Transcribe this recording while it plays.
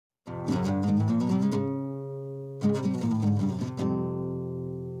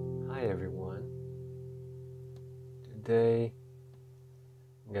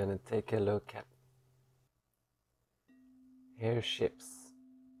take a look at airships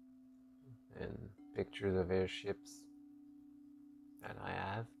and pictures of airships that I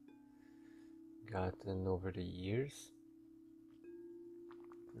have gotten over the years.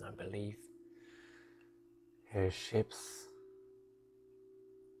 And I believe airships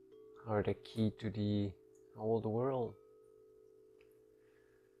are the key to the old world.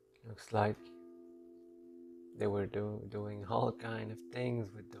 Looks like they were doing all kind of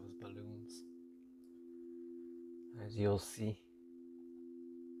things with those balloons, as you'll see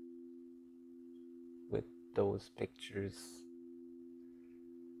with those pictures.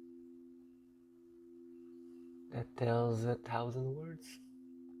 That tells 1,000 words.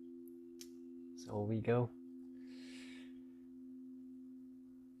 So we go.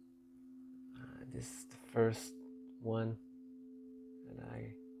 This is the first one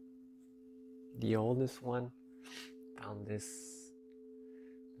that the oldest one. Found this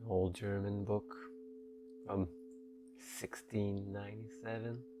old German book from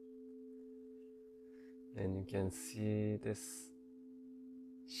 1697, and you can see this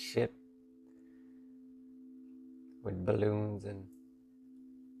ship with balloons and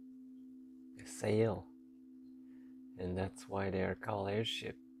a sail, and that's why they are called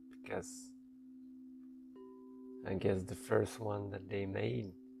airship, because I guess the first one that they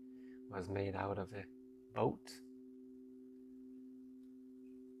made was made out of a boat.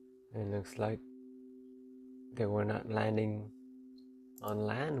 It looks like they were not landing on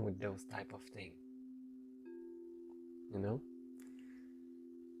land with those type of thing. You know?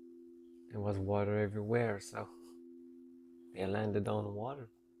 There was water everywhere, so they landed on water.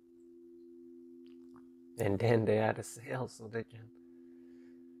 And then they had a sail so they can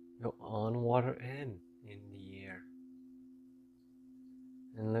go on water and in the air.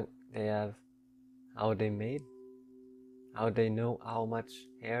 And look, they have how they made, how they know how much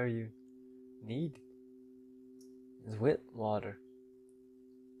air you need is with water.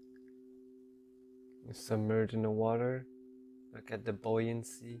 You submerge in the water, look at the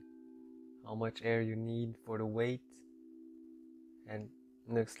buoyancy, how much air you need for the weight, and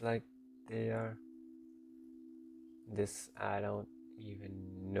it looks like they are this. I don't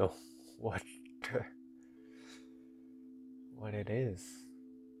even know what it is,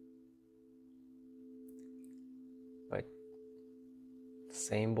 but the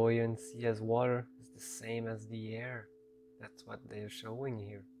same buoyancy as water is the same as the air. That's what they're showing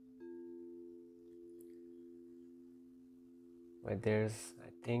here. But I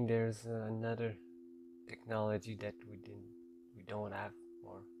think there's another technology that we don't have,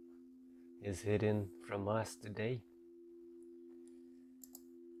 or is hidden from us today.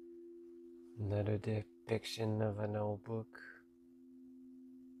 Another depiction of an old book.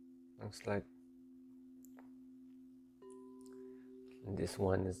 Looks like this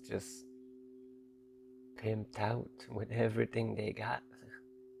one is just pimped out with everything they got.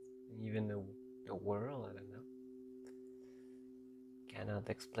 Even the world, I don't know. Cannot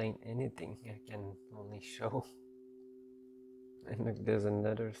explain anything. I can only show. And look, there's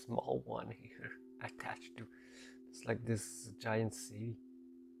another small one here attached to. It's like this giant city.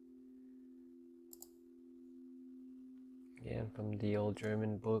 Again, from the old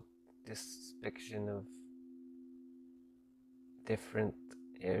German book, this depiction of different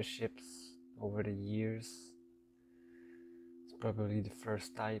airships over the years. It's probably the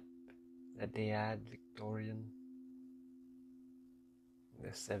first type that they had, Victorian, the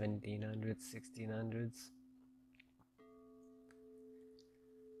 1700s, 1600s.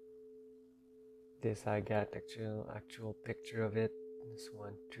 This I got actual picture of it. This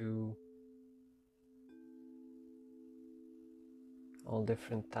one too. All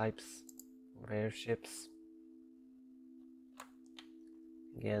different types of airships.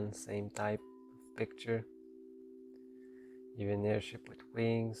 Again, same type of picture. Even airship with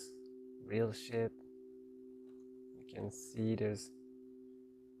wings, real ship. You can see there's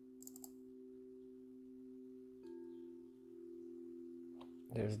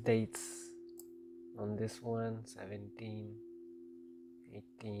dates on this one, 17,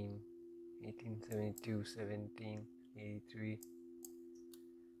 18, 1872, 1783.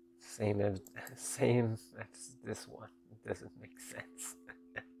 Same as this one. It doesn't make sense.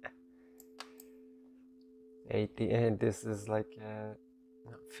 80, and this is like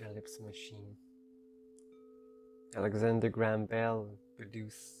not Phillips machine. Alexander Graham Bell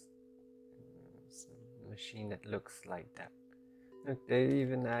produced a machine that looks like that. Look, they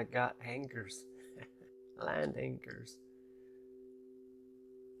even got anchors, land anchors.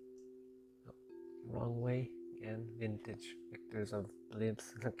 Oh, wrong way. Again, vintage pictures of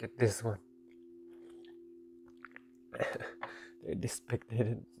blimps. Look at this one. They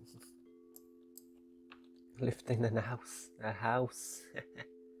depicted lifting a house.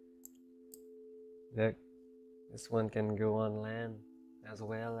 Look, this one can go on land as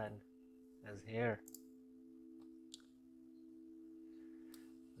well and as here.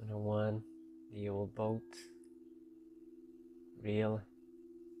 Another one, the old boat, real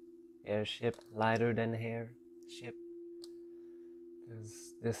airship, lighter than air ship.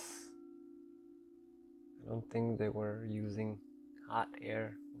 Because this, I don't think they were using hot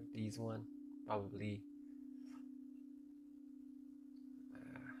air with these one. Probably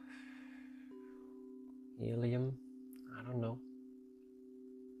helium. I don't know.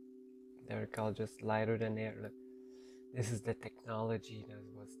 They're called just lighter than air. Look, this is the technology that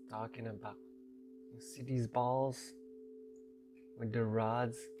I was talking about. You see these balls with the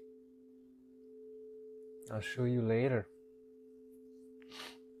rods? I'll show you later.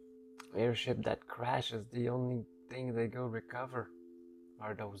 Airship that crashes, the only thing they go recover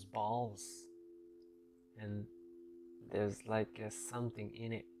are those balls. And there's like something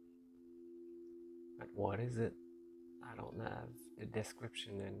in it. But what is it? I don't have the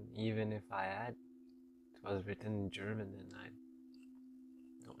description, and even if I had, it was written in German and I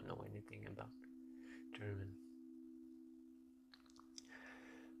don't know anything about German.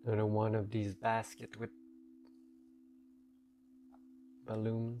 Another one of these baskets with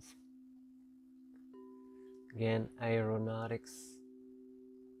balloons. Again, aeronautics.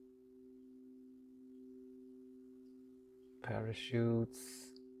 Parachutes.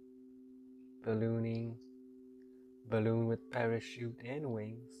 Ballooning. Balloon with parachute and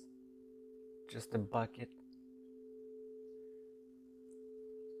wings. Just a bucket.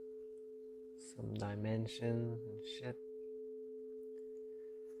 Some dimension and shit.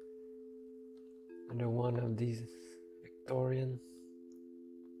 Another one of these Victorian.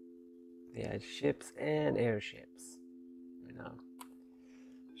 They had ships and airships. And I'll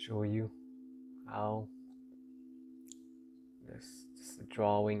show you how this is a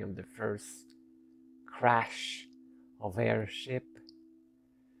drawing of the first crash of airship.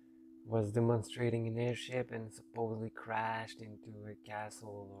 Was demonstrating an airship and supposedly crashed into a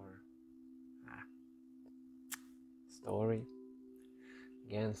castle or story.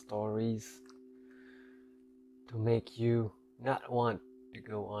 Again, stories to make you not want to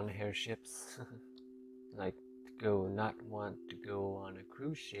go on airships. Like to go, not want to go on a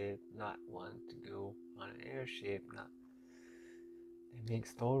cruise ship, not want to go on an airship. Not. They make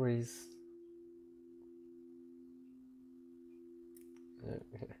stories.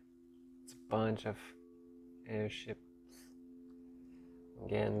 It's a bunch of airships.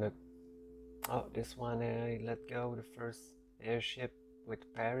 Again, look. Oh, this one I let go. The first airship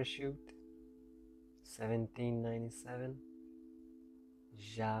with parachute. 1797.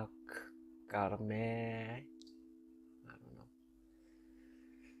 Jacques Carmet. I don't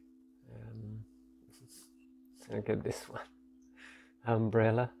know. Look at this one.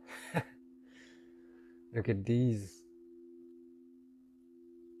 Umbrella. Look at these.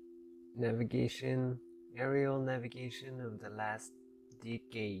 Navigation, aerial navigation of the last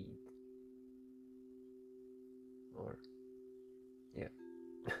decade. Or, yeah.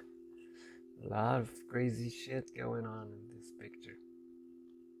 A lot of crazy shit going on in this picture.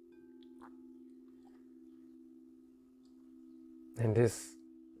 And this,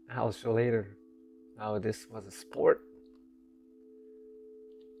 I'll show later how this was a sport.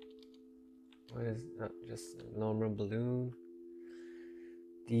 What is not just a normal balloon.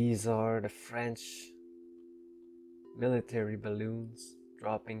 These are the French military balloons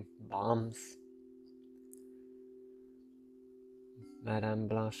dropping bombs. Madame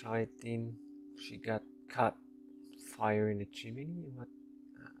Blanchardine, she got caught firing the chimney. What?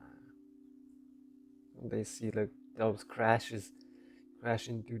 They see like those crashes, crash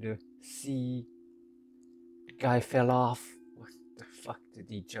into the sea. The guy fell off. What the fuck? Did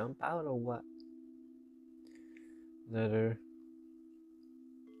he jump out or what? Another.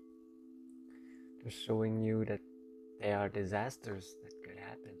 They're showing you that they are disasters that could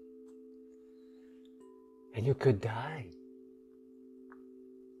happen. And you could die.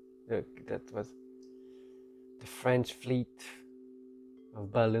 Look, that was the French fleet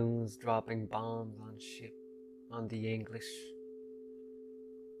of balloons dropping bombs on ship, on the English.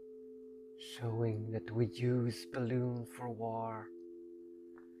 Showing that we use balloon for war.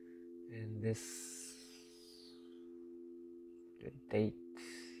 And this, the date,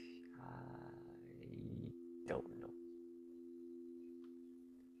 I don't know.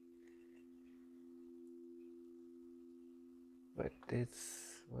 But this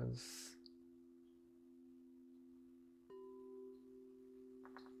was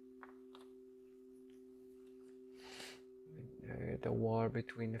the war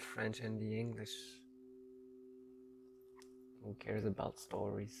between the French and the English. Who cares about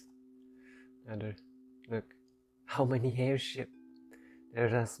stories? And look, how many airship?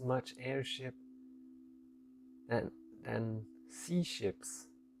 There's as much airship than sea ships.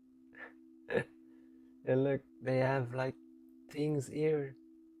 And look, they have like things here.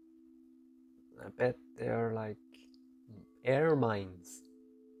 I bet they are like air mines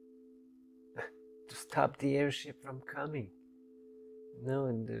to stop the airship from coming. No,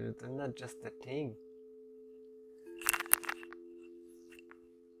 and they're not just a thing.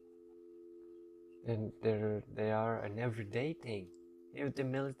 And they are an everyday thing. If the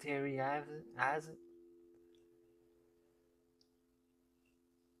military has it,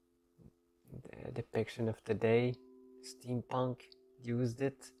 the depiction of the day, steampunk used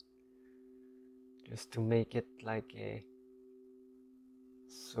it just to make it like a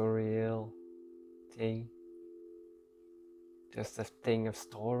surreal thing, just a thing of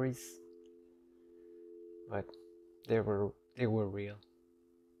stories, but they were real.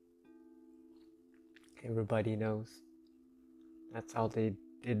 Everybody knows. That's how they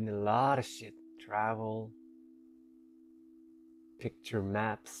did a lot of shit. Travel, picture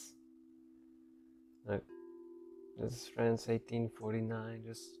maps. Look, this is France 1849,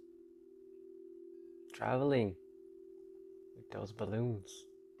 just traveling with those balloons.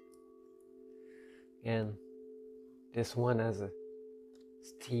 And this one has a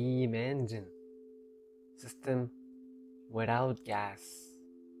steam engine system without gas.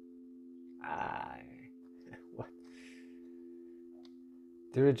 What?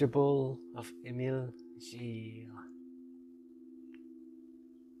 Dirigible of Emile Gilles.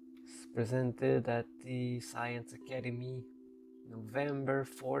 Presented at the Science Academy, November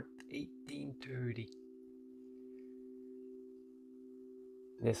 4th, 1830.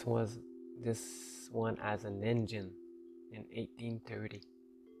 This one as an engine in 1830.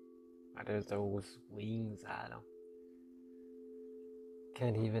 What are those wings? I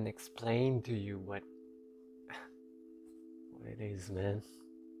can't even explain to you what it is, man.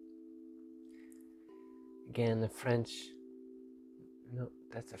 Again, the French. No,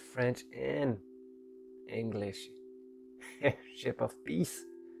 that's a French and English ship of peace.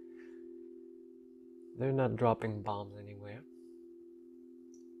 They're not dropping bombs anywhere.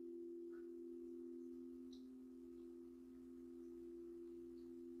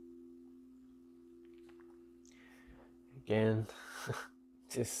 Again,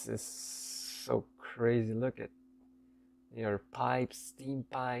 this is so crazy. Look at your pipes, steam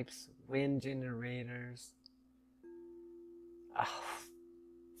pipes, wind generators.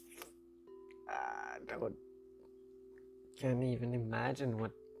 Can't even imagine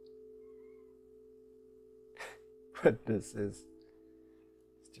what this is.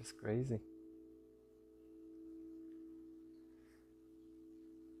 It's just crazy.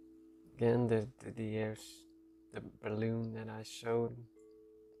 Again, the balloon that I showed,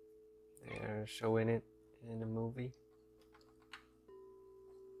 they're showing it in the movie.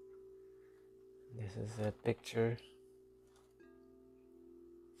 This is a picture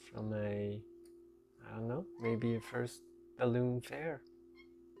from I don't know, maybe a first balloon fair.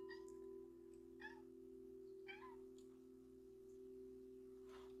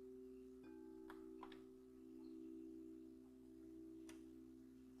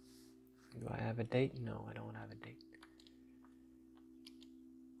 Do I have a date? No, I don't have a date.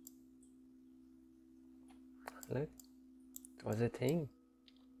 Look, it was a thing.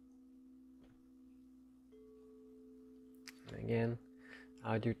 And again,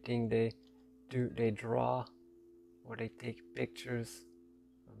 how do you think they draw or they take pictures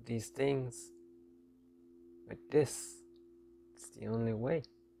of these things? With this, it's the only way.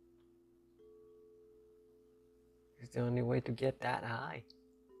 It's the only way to get that high.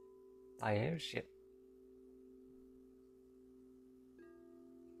 By airship.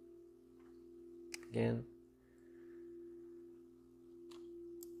 Again,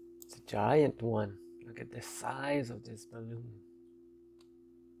 it's a giant one. Look at the size of this balloon.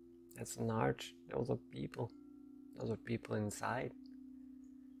 That's an arch. Those are people. Those are people inside.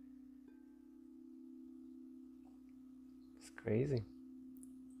 It's crazy.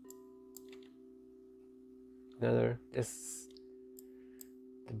 This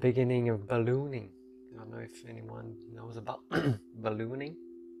the beginning of ballooning. I don't know if anyone knows about ballooning,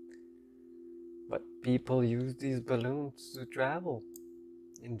 but people use these balloons to travel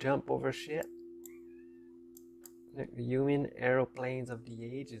and jump over shit. Like the human aeroplanes of the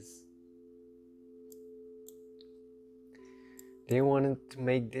ages. They wanted to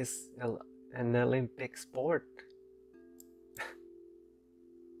make this an Olympic sport.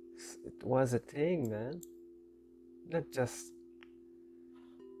 It was a thing, man. Not just...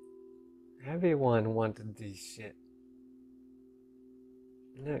 Everyone wanted this shit.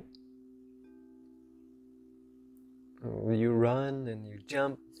 Look, you run and you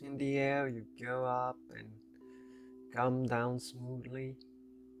jump in the air, you go up and come down smoothly.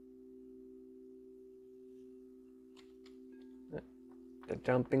 The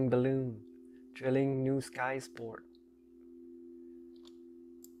jumping balloon, thrilling new sky sport.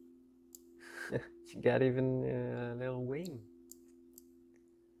 You got even a little wing.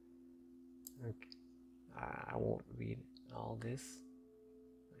 Okay, I won't read all this,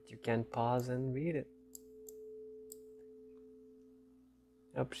 but you can pause and read it.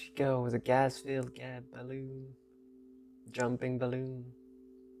 Up she goes, a gas-filled balloon, jumping balloon,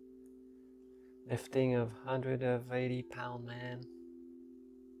 lifting of 180-pound man.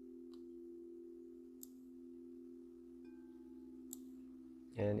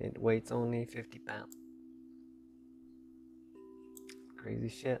 And it weighs only 50 pounds. Crazy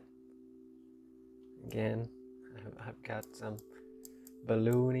shit. Again, I've got some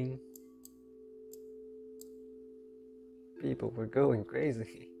ballooning. People were going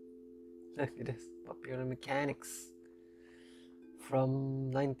crazy. Look at this, Popular Mechanics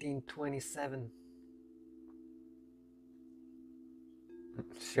from 1927,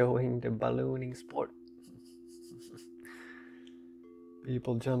 showing the ballooning sport.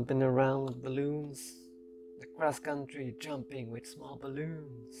 People jumping around with balloons, the cross-country jumping with small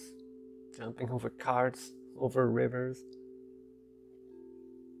balloons, jumping over carts, over rivers.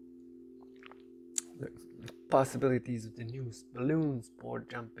 The possibilities of the new balloon sport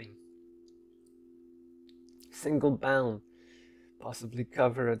jumping. Single bound, possibly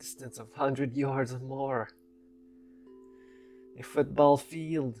cover a distance of 100 yards or more. A football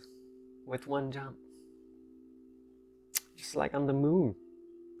field with one jump. Just like on the moon.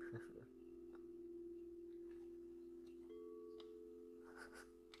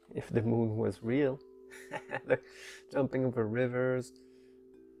 If the moon was real. Jumping over rivers,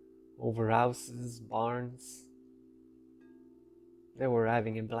 over houses, barns. They were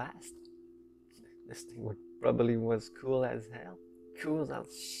having a blast. This thing probably was cool as hell. Cool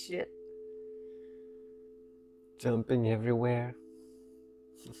as shit. Jumping everywhere.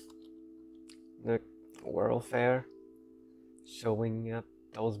 The World Fair, showing up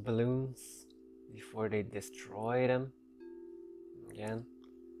those balloons before they destroy them. Again,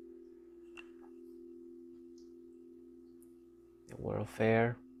 the World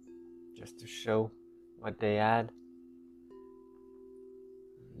Fair, just to show what they had.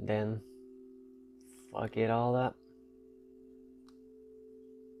 And then fuck it all up.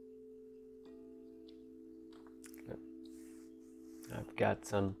 I've got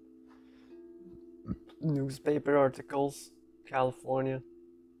some newspaper articles. California,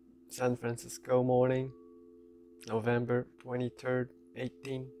 San Francisco morning, November 23rd,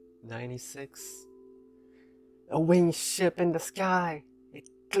 1896. A winged ship in the sky. It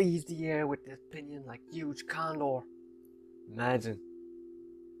cleaves the air with its pinion like huge condor. Imagine.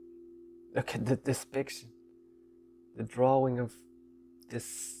 Look at the depiction. The drawing of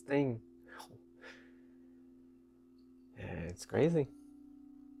this thing. It's crazy.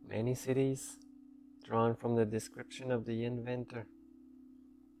 Many cities drawn from the description of the inventor.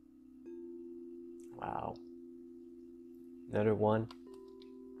 Wow. Another one.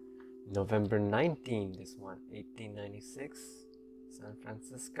 November 19, this one, 1896, San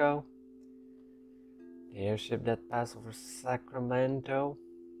Francisco. The airship that passed over Sacramento.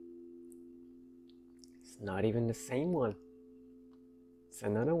 It's not even the same one. It's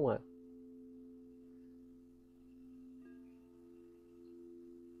another one.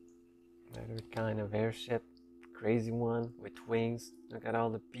 Another kind of airship, crazy one with wings. Look at all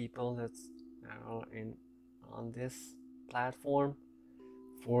the people that's all on this platform.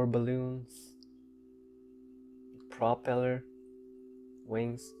 4 balloons, propeller,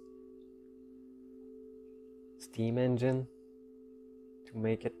 wings, steam engine to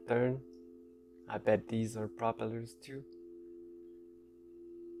make it turn. I bet these are propellers too.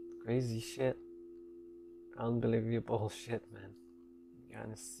 Crazy shit. Unbelievable shit, man. You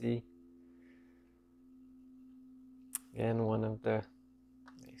gotta see. Again, one of the,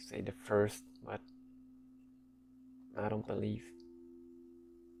 they say the first, but I don't believe.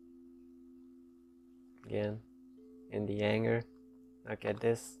 Again, in the hangar, look at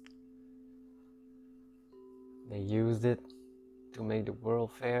this. They used it to make the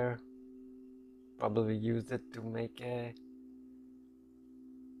World Fair. Probably used it to make a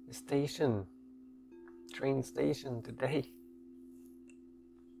station, train station today.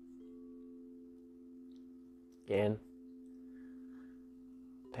 Again,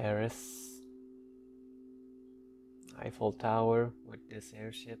 Paris, Eiffel Tower with this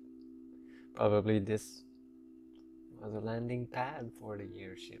airship. Probably this was a landing pad for the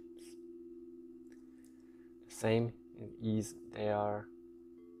airships. The same in east, they are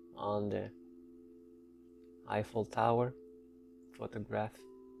on the Eiffel Tower, photograph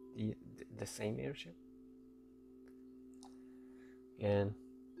the same airship. Again,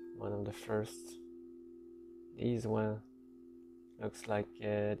 one of the first. These one looks like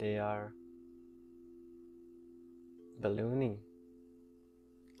they are balloon.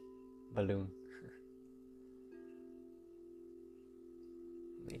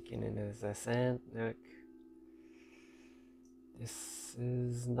 Making it as a sand. Look, this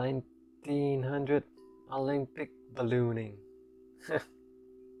is 1900 Olympic ballooning.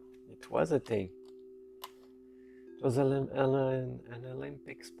 It was a thing. It was an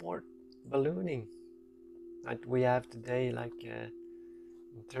Olympic sport, ballooning, like we have today, like in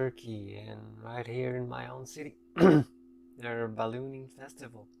Turkey and right here in my own city. There are ballooning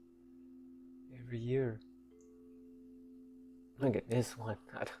festival every year. Look at this one.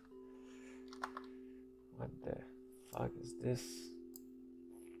 What the fuck is this?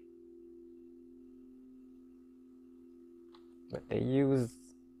 But they used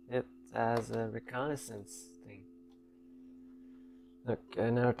it as a reconnaissance thing. Look,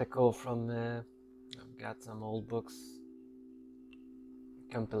 an article from, I've got some old books,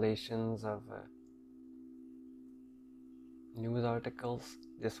 compilations of news articles.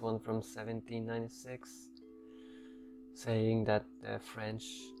 This one from 1796, saying that the French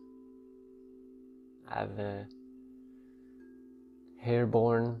have a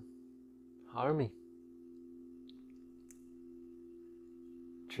airborne army.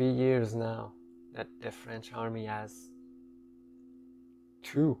 3 years now that the French army has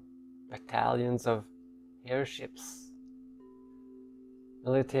 2 battalions of airships,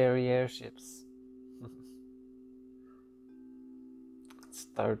 military airships. It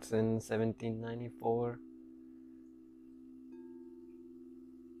starts in 1794.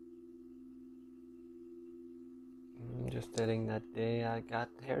 Just telling that day I got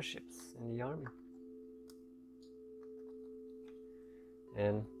airships in the army.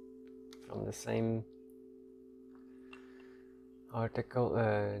 And from the same article,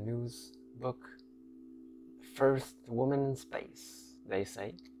 news book, first woman in space, they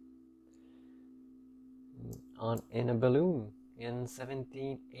say, in a balloon in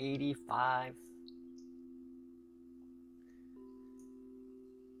 1785.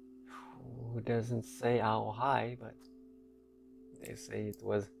 Who doesn't say how high, but they say it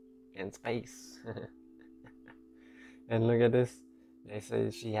was in space. And look at this. They say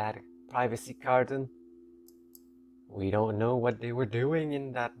she had a privacy curtain. We don't know what they were doing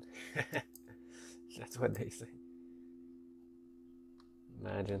in that. That's what they say.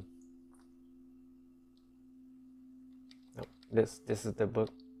 Imagine. No, this is the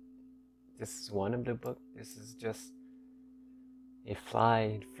book. This is one of the book. This is just a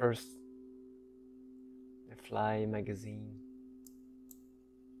Fly magazine.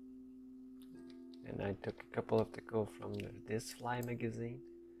 And I took a couple of articles from this Fly magazine,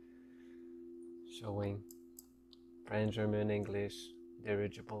 showing French, German, English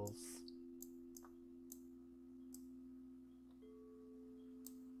dirigibles.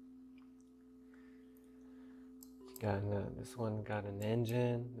 This one got an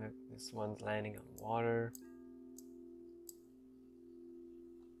engine. This one's landing on water.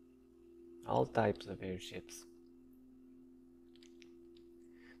 All types of airships.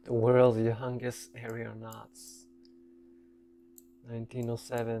 The world's youngest aeronauts.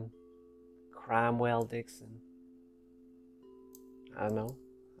 1907, Cromwell Dixon. I don't know.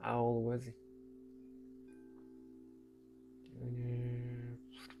 How old was he?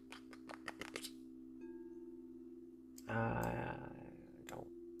 I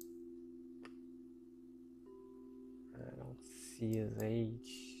don't see his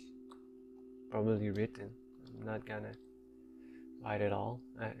age. Probably written. I'm not gonna read it all.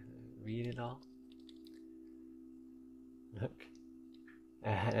 Look,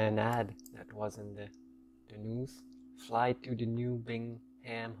 an ad that was in the news. Fly to the new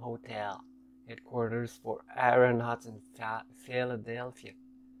Bingham Hotel, headquarters for aeronauts in Philadelphia.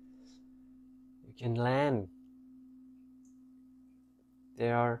 You can land.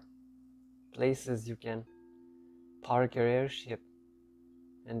 There are places you can park your airship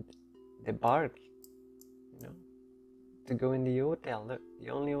and debark, to go in the hotel. Look, the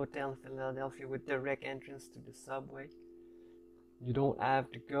only hotel in Philadelphia with direct entrance to the subway. You don't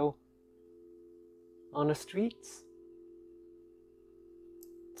have to go on the streets.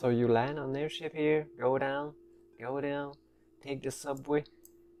 So you land on airship here, go down, take the subway,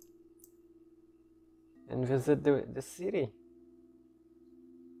 and visit the city.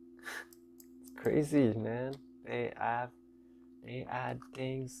 It's crazy, man. they add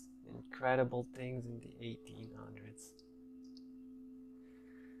things, incredible things in the 1800s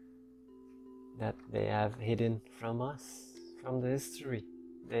that they have hidden from us, from the history.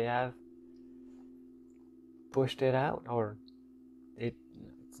 They have pushed it out, or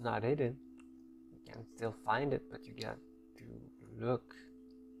it's not hidden. You can still find it, but you got to look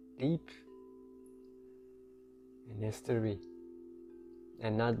deep in history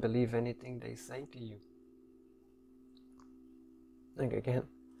and not believe anything they say to you. Like again,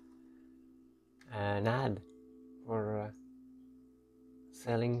 an ad for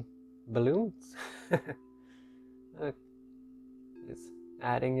selling balloons. Look, it's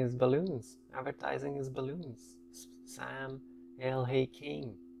adding his balloons, advertising his balloons. Sam L. Hay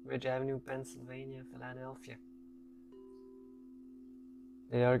King, Ridge Avenue, Pennsylvania, Philadelphia.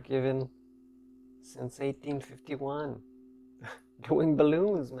 They are given since 1851 doing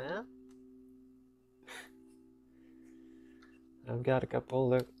balloons, man. I've got a couple.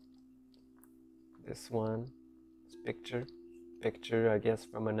 Look, this one, this picture, I guess,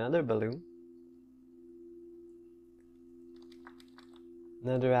 from another balloon.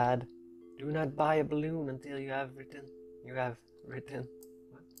 Another ad. Do not buy a balloon until you have written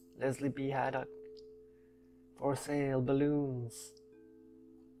what? Leslie B. Haddock. For sale, balloons.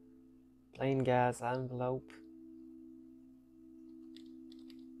 Plain gas envelope.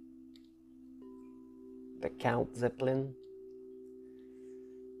 The Count Zeppelin.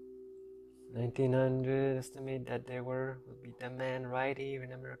 1900, estimate that there would be demand right here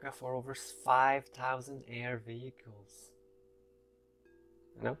in America for over 5,000 air vehicles.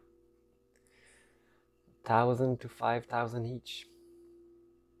 You know? 1,000 to 5,000 each.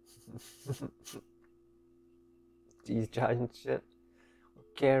 These giant shit will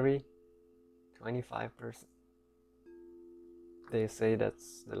carry 25 persons. They say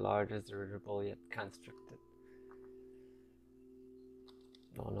that's the largest dirigible yet constructed.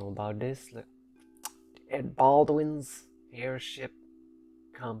 Don't know about this. Look, Ed Baldwin's Airship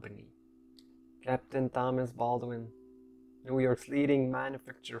Company. Captain Thomas Baldwin, New York's leading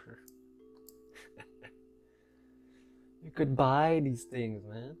manufacturer. You could buy these things,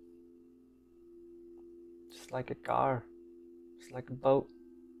 man. Just like a car, just like a boat.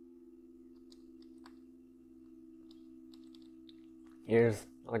 Here's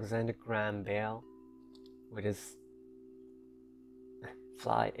Alexander Graham Bell with his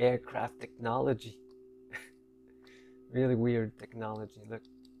fly aircraft technology. Really weird technology. Look,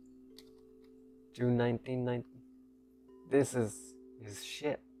 June 1990. This is his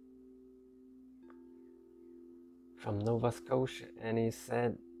ship from Nova Scotia, and he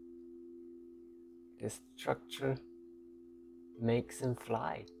said this structure makes him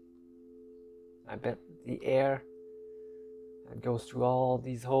fly. I bet the air that goes through all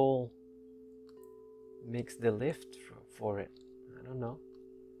these holes makes the lift for it. I don't know.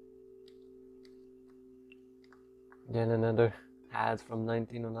 Then another ad from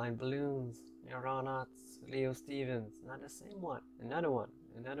 1909, balloons, aeronauts, Leo Stevens, not the same one, another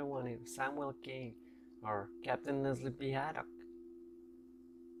one is Samuel King or Captain Leslie B. Haddock.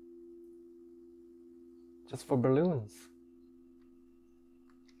 Just for balloons.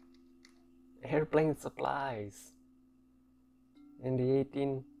 Airplane supplies in the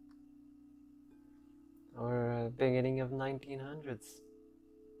 18 or beginning of 1900s.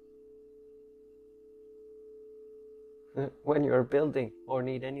 When you're building or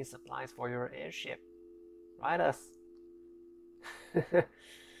need any supplies for your airship, write us.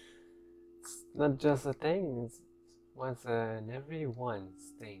 It's not just a thing, it's once an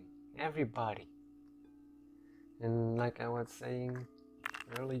everyone's thing, everybody. And like I was saying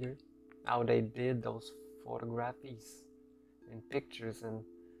earlier, how they did those photographies and pictures and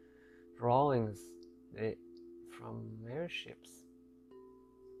drawings from airships.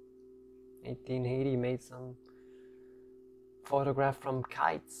 1880 made some photograph from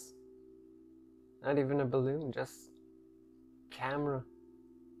kites, not even a balloon, just camera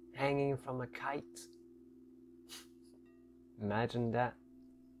hanging from a kite. Imagine that.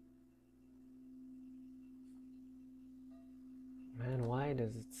 Man, why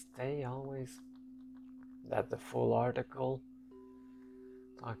does it stay always that the full article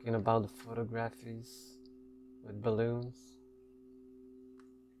talking about the photographies with balloons?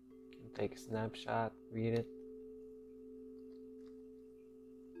 You can take a snapshot, read it.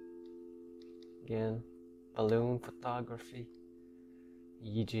 Again, balloon photography,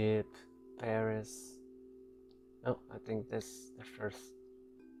 Egypt, Paris. No, I think this is the first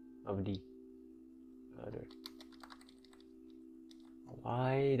of the other.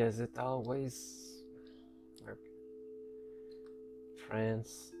 Why does it always work?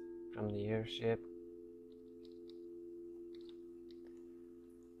 France from the airship.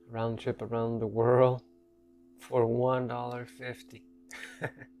 round trip around the world for $1.50.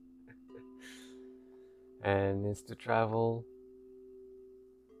 And it's to travel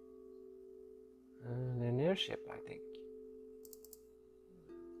in an airship, I think.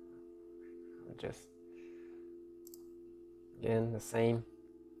 Just again the same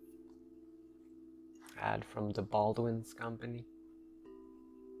ad from the Baldwin's company.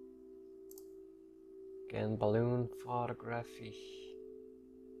 Again, balloon photography.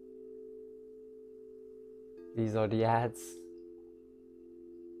 These are the ads.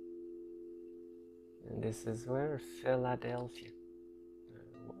 And this is where? Philadelphia.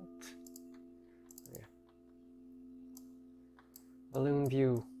 What? Yeah. Balloon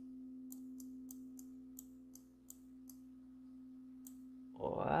view.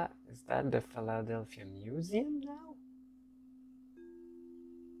 What? Is that the Philadelphia Museum now?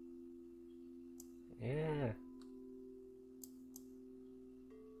 Yeah.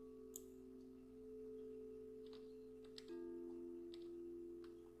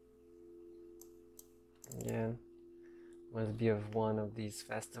 Yeah. Must be of one of these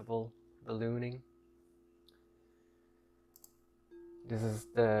festival ballooning. This is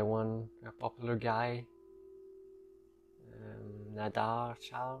the one, a popular guy, Nadar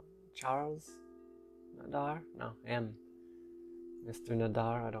Charles Nadar? No, Mr.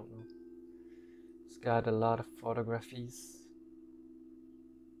 Nadar, I don't know. He's got a lot of photographies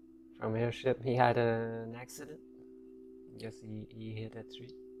from airship. He had an accident. I guess he hit a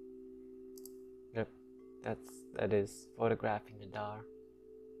tree. Yep, that is photographing Nadar.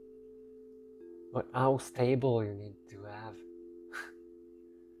 But how stable you need to have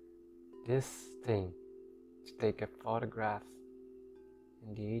this thing to take a photograph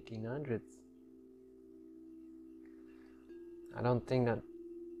in the 1800s. I don't think that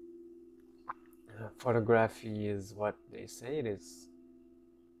photography is what they say it is.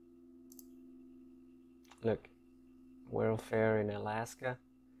 Look, World Fair in Alaska.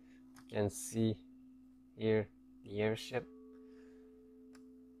 You can see here the airship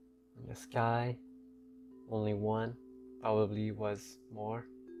in the sky. Only one, probably was more.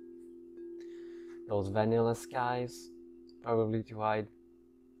 Those vanilla skies, probably to hide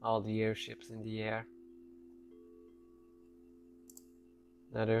all the airships in the air.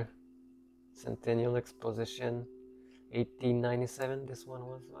 Another Centennial Exposition, 1897. This one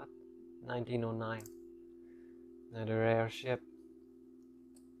was what? 1909. Another airship.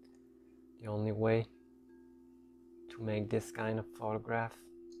 The only way to make this kind of photograph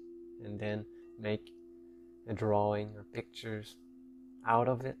and then make a drawing or pictures out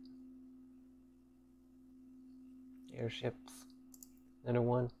of it. Airships. Another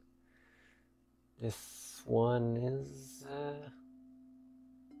one. This one is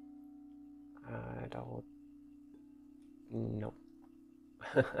I don't know.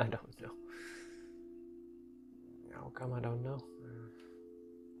 I don't know. How come I don't know?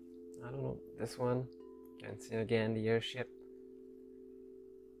 I don't know. This one, you can see again the airship.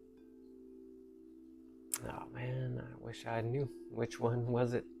 Oh man, I wish I knew which one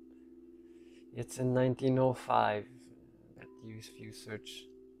was it. It's in 1905. That if you search.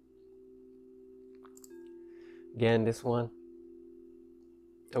 Again, this one.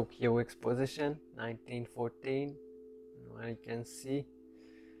 Tokyo Exposition, 1914. What you can see.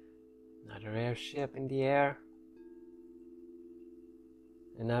 Another airship in the air.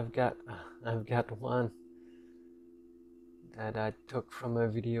 And I've got one that I took from a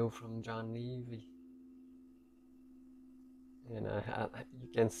video from John Levy. And you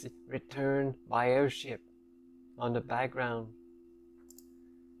can see Return by Airship on the background.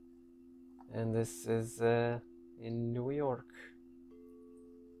 And this is in New York.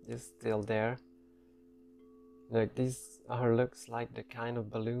 It's still there. Like these looks like the kind of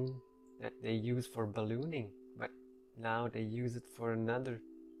balloon that they use for ballooning, but now they use it for another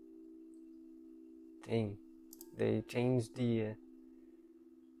thing. They changed the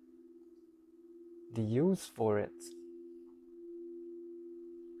use for it.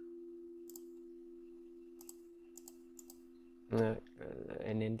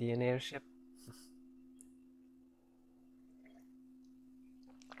 An Indian airship.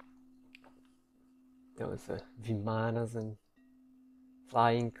 Those vimanas and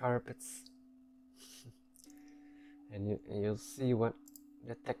flying carpets. And you'll see what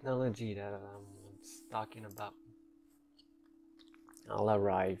the technology that I'm talking about. I'll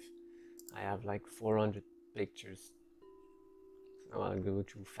arrive. I have like 400 pictures, so I'll go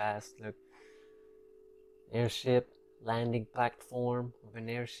too fast. Look, airship, landing platform of an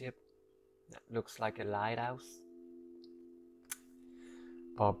airship that looks like a lighthouse.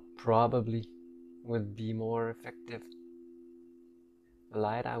 Probably would be more effective a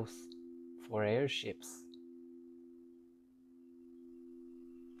lighthouse for airships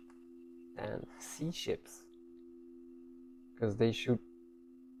and sea ships, because they shoot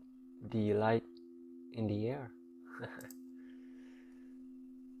the light in the air.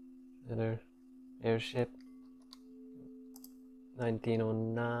 Another airship,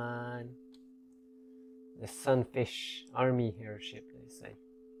 1909. The Sunfish Army airship, they say.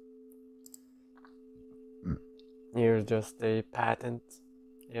 Here's just a patent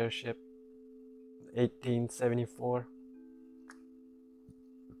airship, 1874.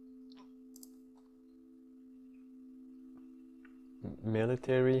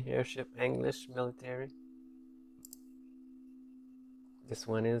 Military airship, English military. This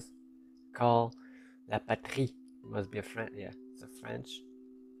one is called La Patrie. Must be a French, yeah, it's a French.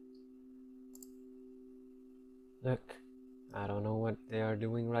 Look, I don't know what they are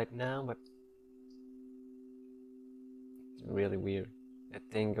doing right now, but it's really weird. That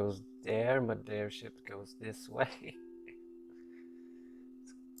thing goes there, but the airship goes this way.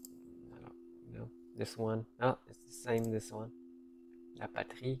 I don't know. This one, oh, it's the same, this one. La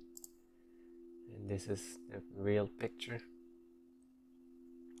Patrie. And this is the real picture.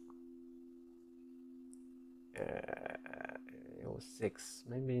 06,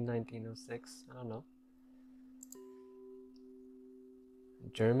 maybe 1906, I don't know.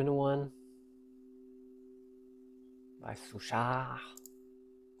 German one by Suchard.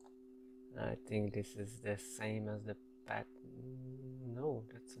 I think this is the same as the Pat. No,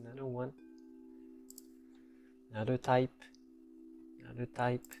 that's another one. Another type. Another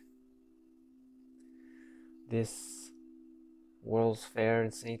type. This World's Fair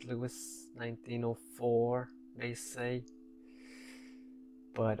in St. Louis, 1904, they say.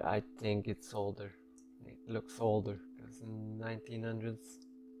 But I think it's older. It looks older, because in 1900s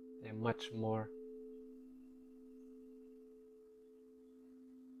they're much more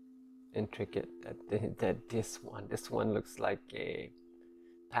intricate than this one. This one looks like a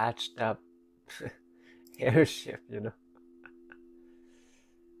patched up airship, you know.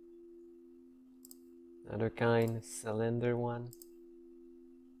 Another kind, cylinder one.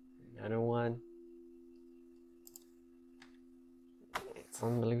 Another one. It's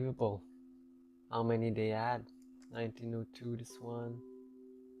unbelievable how many they had. 1902, this one.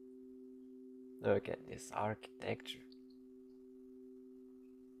 Look at this architecture.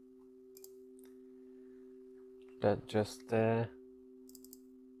 That just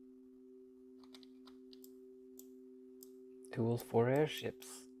tools for airships,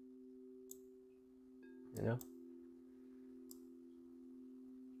 you know.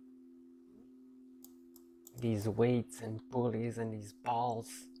 These weights and pulleys and these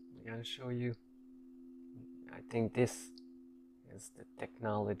balls. I'm gonna show you. I think this is the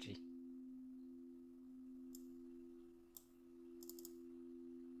technology.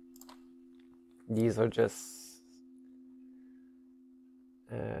 These are just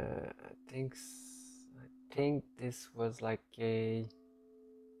I think this was like a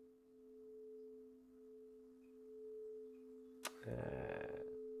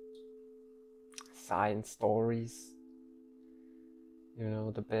science stories. You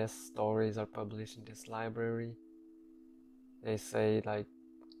know, the best stories are published in this library. They say, like,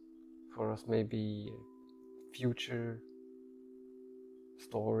 for us maybe future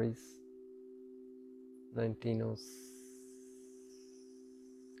stories.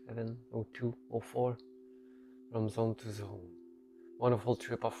 1907, 02, 04, From Zone to Zone. Wonderful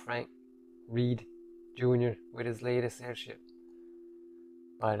trip of Frank Reed Jr. with his latest airship.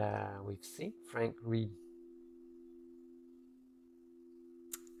 But we've seen Frank Reed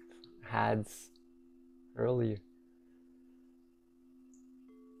ads earlier.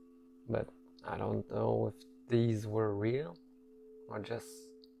 But I don't know if these were real or just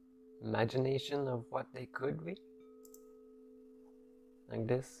imagination of what they could be. Like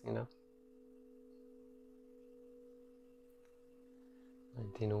this, you know.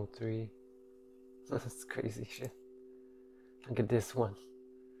 1903. That's crazy shit. Look at this one.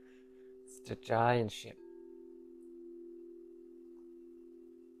 It's a giant ship.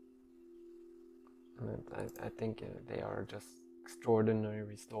 And I think they are just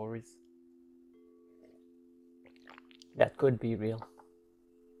extraordinary stories. That could be real.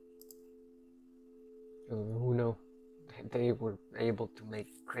 Who knows? They were able to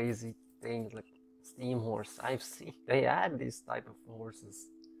make crazy things like steam horse. I've seen they had these type of horses.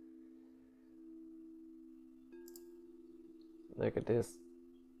 Look at this.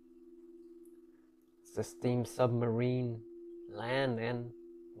 It's a steam submarine, land and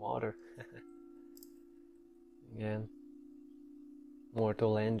water. Again,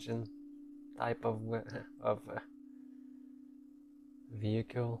 mortal engine type of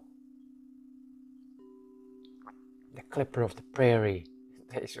vehicle. The Clipper of the Prairie.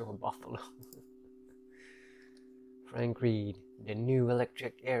 They show a buffalo. Frank Reed, the new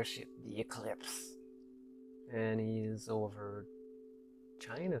electric airship, the Eclipse. And he is over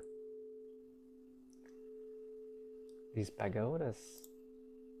China. These pagodas.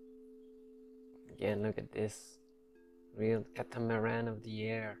 Again, look at this. Real catamaran of the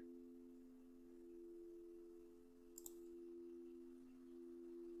air.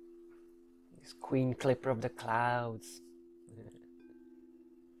 This Queen Clipper of the clouds.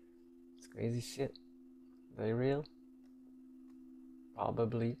 It's crazy shit. Very real?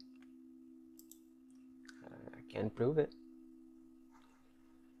 Probably. I can't prove it.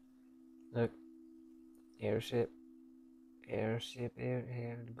 Look. Airship. Airship,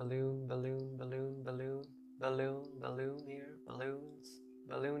 air, balloon, balloon, balloon, balloon, balloon, balloon here, balloons,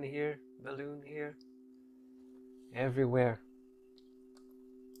 balloon here, balloon here. Everywhere.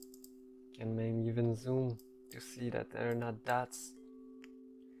 Can maybe even zoom to see that they're not dots.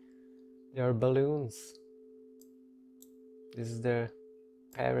 They are balloons. This is the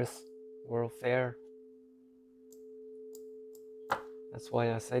Paris World Fair. That's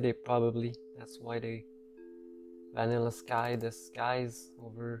why I say they probably, that's why they vanilla sky the skies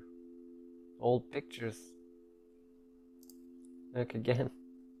over old pictures. Look again.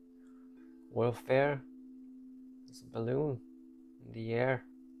 World Fair. It's a balloon in the air.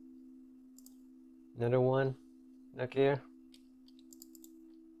 Another one. Look here.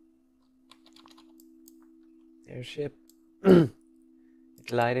 Airship.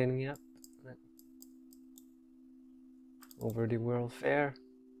 It's lighting up over the World Fair.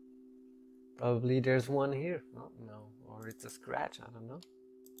 Probably there's one here. Oh no, or it's a scratch, I don't know.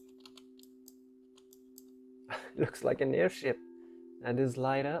 Looks like an airship that is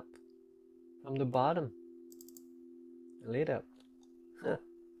light up from the bottom. Lit up. Huh.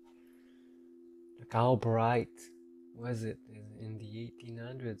 Look how bright was it in the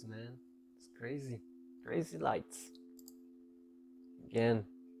 1800s, man. It's crazy. Crazy lights. Again.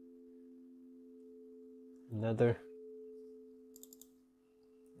 Another.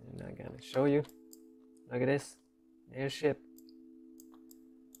 And I'm gonna show you. Look at this. Airship.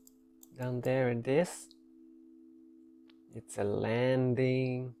 Down there in this. It's a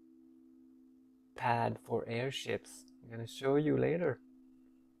landing pad for airships. I'm gonna show you later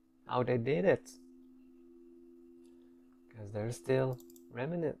how they did it. Because there's still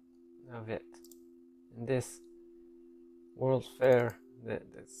remnant of it. In this World's Fair,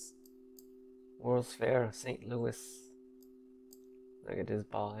 this World's Fair, St. Louis. Look at this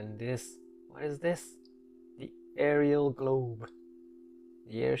ball. And this, what is this? The aerial globe.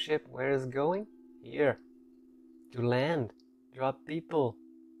 The airship, where is it going? Here. To land. Drop people.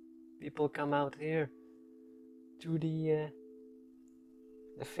 People come out here to the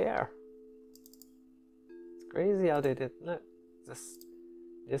fair. It's crazy how they did. Look,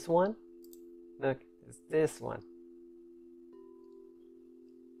 this one. Look, it's this one.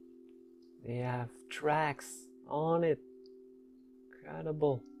 They have tracks on it.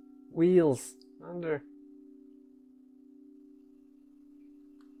 Incredible. Wheels under.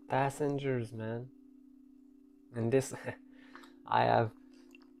 Passengers, man. And this, I have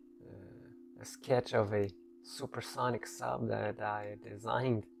a sketch of a supersonic sub that I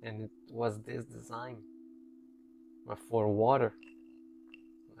designed, and it was this design for water.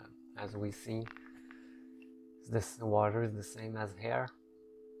 As we see, this water is the same as hair.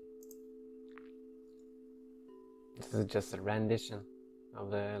 This is just a rendition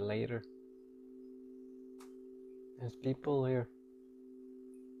of the later. There's people here.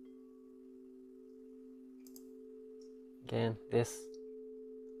 Again, this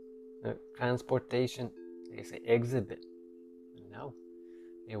transportation, they say exhibit. No,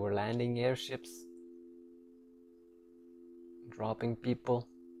 they were landing airships, dropping people.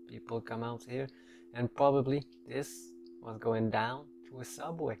 People come out here, and probably this was going down to a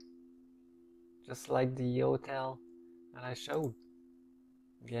subway, just like the hotel that I showed.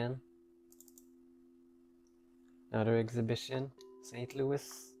 Again, another exhibition, St.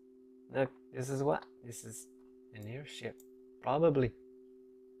 Louis. Look, this is what? This is an airship, probably.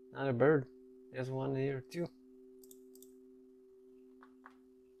 Not a bird. There's one here too.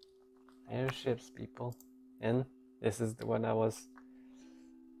 Airships, people. And this is the one I was...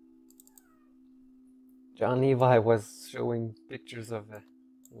 John Levi was showing pictures of the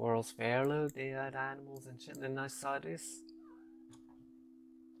World's Fair. Look, they had animals and shit. And I saw this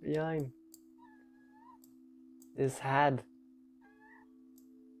behind. This had.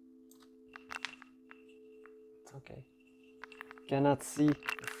 It's okay. Cannot see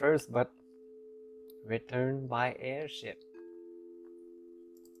the first, but return by airship.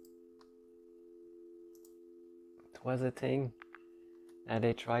 That was a thing that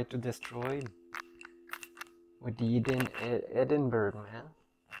they tried to destroy with the Edinburgh, man.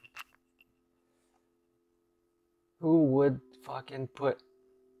 Who would fucking put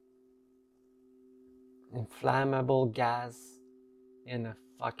inflammable gas in a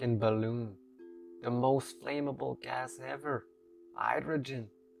fucking balloon? The most flammable gas ever. Hydrogen.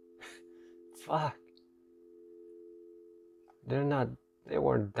 Fuck. They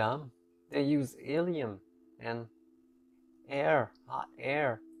weren't dumb. They use helium and air, hot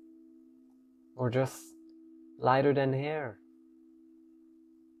air. Or just lighter than air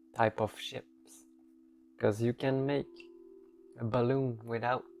type of ships. Because you can make a balloon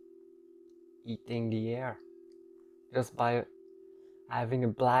without eating the air. Just by having a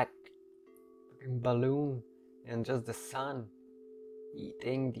black balloon and just the sun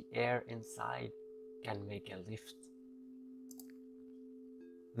eating the air inside can make a lift.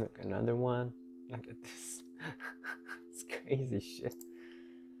 Look, another one. Look at this. It's crazy shit.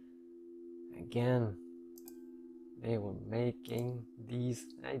 Again, they were making these.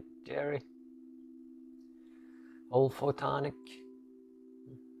 Hey, Jerry. Old photonic.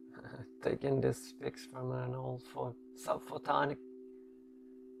 Taking this fix from an old subphotonic.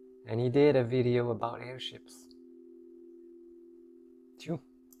 And he did a video about airships. Too.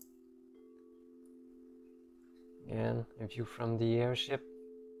 And a view from the airship.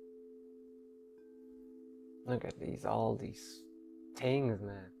 Look at all these things,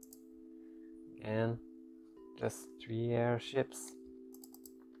 man. And just 3 airships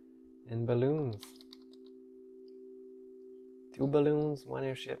and balloons. 2 balloons, 1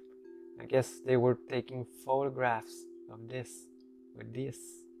 airship. I guess they were taking photographs of this with this.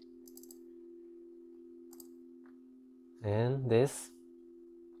 And this,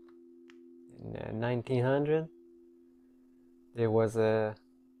 in 1900, there was a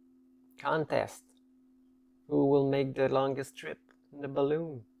contest. Who will make the longest trip in the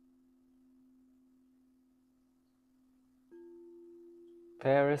balloon?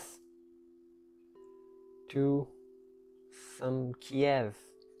 Paris to some Kiev.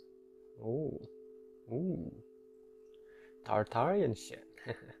 Ooh, Tartarian shit.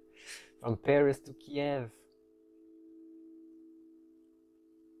 From Paris to Kiev.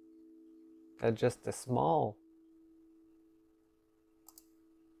 That's just a small.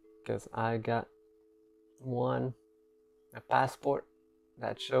 Because I got a passport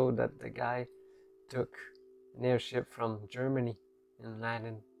that showed that the guy took an airship from Germany and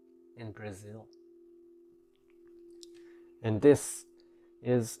landed in Brazil. And this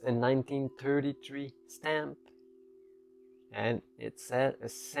is a 1933 stamp, and it said a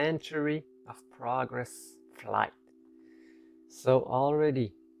century of progress flight. So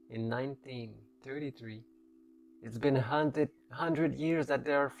already in 1933, it's been 100 years that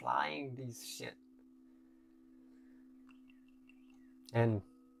they're flying these shit. And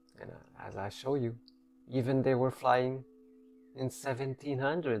as I show you, even they were flying in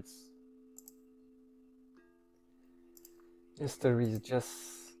 1700s. History is just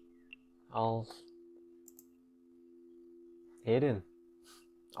all hidden,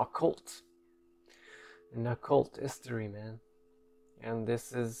 occult, an occult history, man. And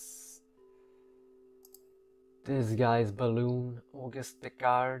this is this guy's balloon, Auguste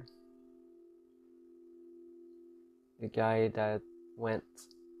Piccard, the guy that went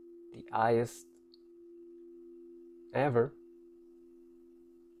the highest ever,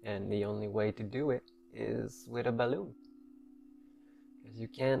 and the only way to do it is with a balloon. Because you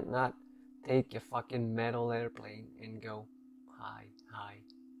can't not take a fucking metal airplane and go high.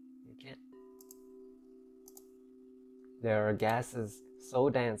 You can't. There are gases so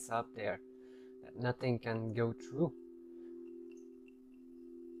dense up there that nothing can go through.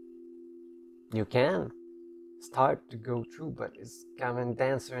 You can start to go through, but it's coming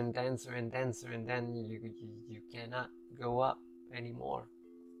denser and denser and denser, and then you cannot go up anymore.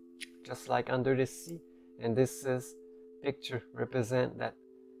 Just like under the sea. And this is picture represent that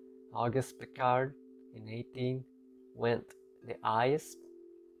Auguste Piccard in 18 went the highest,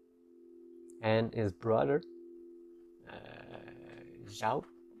 and his brother Jacques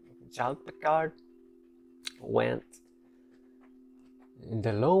Piccard went in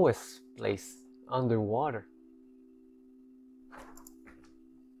the lowest place underwater.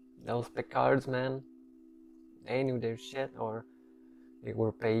 Those Piccards, man, they knew their shit, or they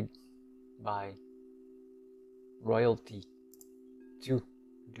were paid by royalty to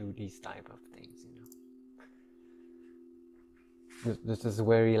do these type of things, you know. This is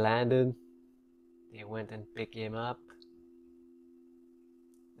where he landed. They went and picked him up.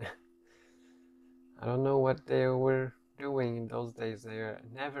 I don't know what they were doing in those days. They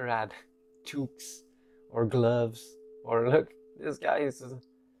never had tukes or gloves, or look, this guy is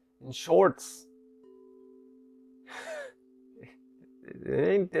in shorts.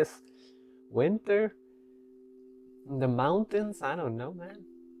 Ain't this winter in the mountains? I don't know, man.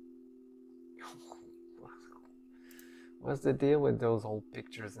 What's the deal with those old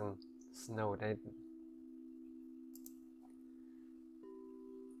pictures in snow?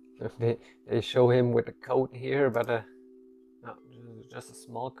 They show him with a coat here, but no, just a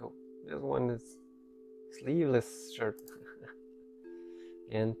small coat. This one is sleeveless shirt.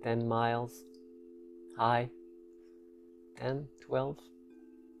 Again, 10 miles high. 10, 12.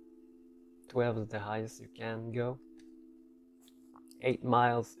 12 is the highest you can go. 8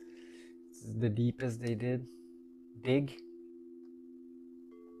 miles is the deepest they did dig.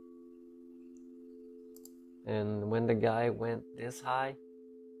 And when the guy went this high,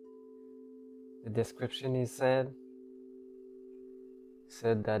 the description he said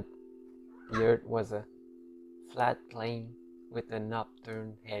that the earth was a flat plain with an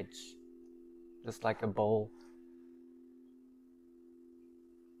upturned edge, just like a bowl.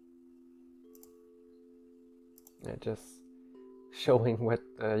 Just showing what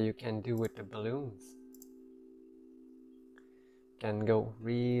you can do with the balloons. Can go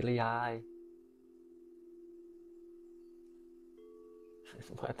really high.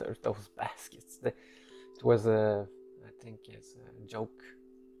 What are those baskets? It was I think it's a joke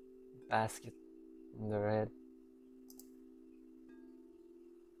basket in the red.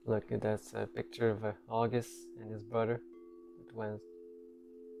 Look, that's a picture of August and his brother. It went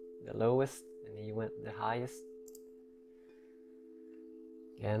the lowest and he went the highest.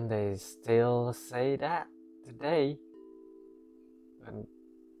 And they still say that today, but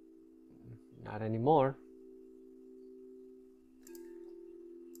not anymore.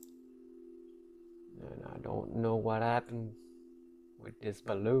 And I don't know what happened with this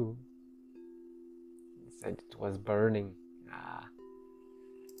balloon. They said it was burning.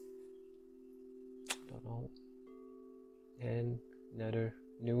 Don't know. And another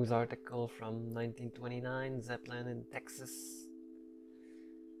news article from 1929, Zeppelin in Texas.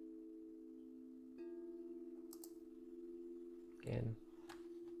 Again,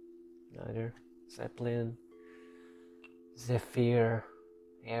 another Zeppelin, Zephyr,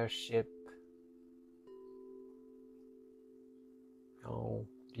 Airship. Oh,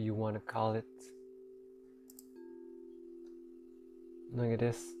 do you want to call it? Look at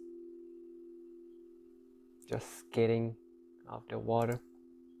this. Just skidding off the water.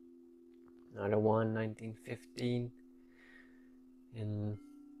 Another one, 1915, in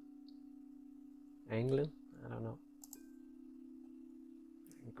England. I don't know.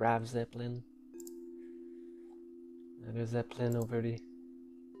 Graf Zeppelin. Another Zeppelin over the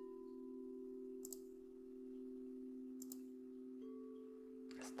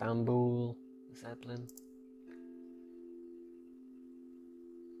Istanbul Zeppelin.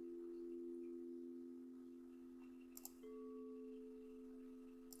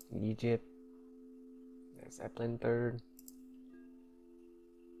 Egypt. There's Zeppelin 3rd.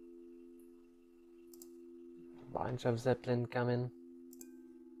 A bunch of Zeppelin coming.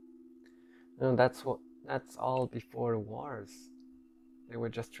 No, that's all before wars. They were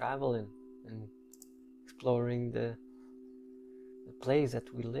just traveling and exploring the place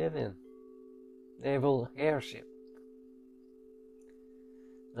that we live in. Naval airship.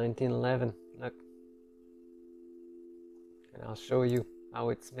 1911. Look. And I'll show you how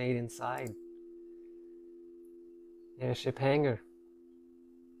it's made inside. Airship hangar.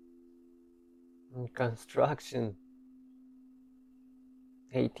 And construction.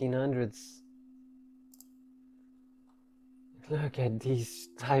 1800s. Look at these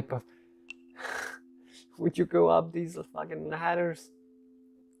type of... Would you go up these fucking ladders?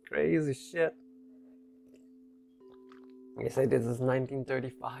 Crazy shit. They say this is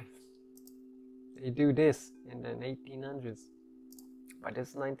 1935. They do this in the 1800s. But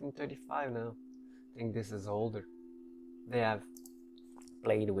it's 1935 now. I think this is older. They have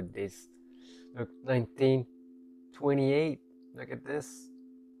played with this. Look, 1928. Look at this.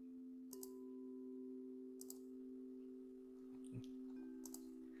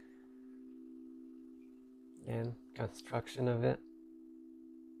 And construction of it.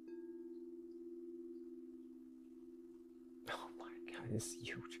 Oh my god, it's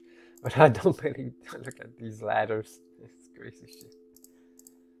huge. But I don't believe. Look at these ladders. It's crazy shit.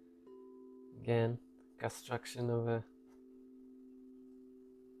 Again, construction of a...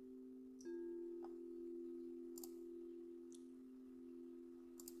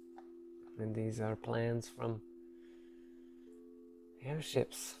 And these are plans from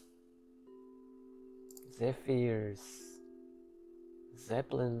airships. Zephyrs,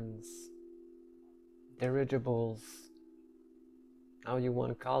 Zeppelins, dirigibles, how you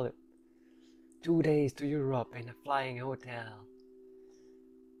want to call it. 2 days to Europe in a flying hotel.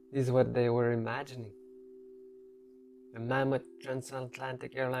 This is what they were imagining. The mammoth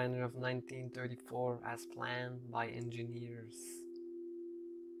transatlantic airliner of 1934 as planned by engineers.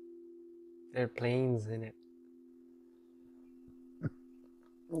 There are planes in it.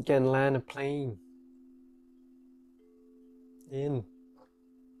 You can land a plane in.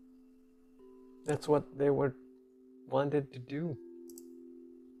 That's what they wanted to do.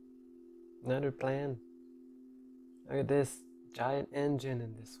 Another plan. Look at this giant engine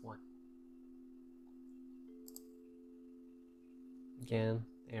in this one. Again,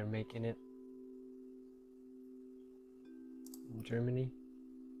 they're making it in Germany.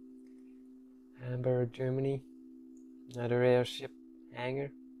 Hamburg, Germany. Another airship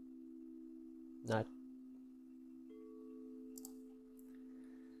hangar. Not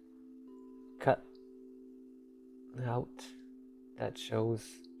cut out. That shows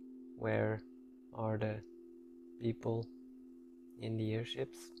where are the people in the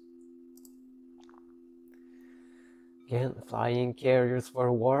airships. Again, flying carriers for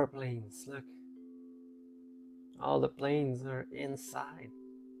warplanes. Look, all the planes are inside.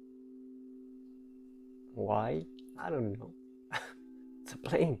 Why? I don't know. It's a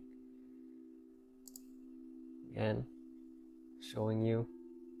plane. Again, showing you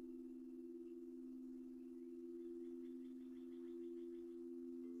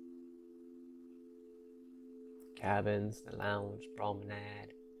cabins, the lounge,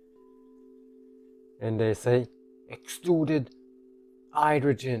 promenade. And they say extruded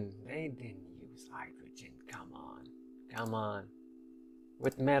hydrogen. They didn't use hydrogen. Come on.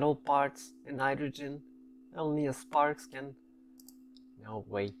 With metal parts and hydrogen, only a sparks can. No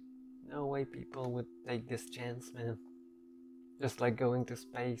way people would take this chance, man. Just like going to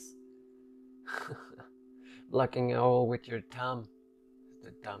space. Blocking a hole with your thumb is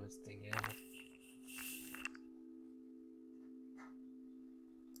the dumbest thing ever.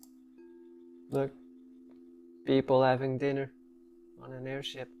 Look, people having dinner on an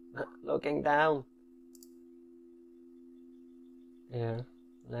airship, looking down. Yeah,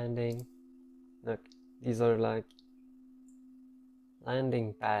 landing. Look, these are like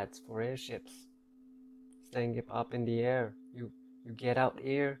landing pads for airships. Staying up in the air. You get out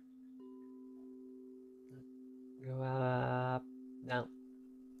here. Go up, down.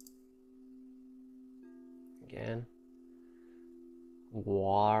 Again.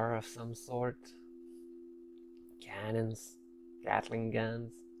 War of some sort. Cannons, Gatling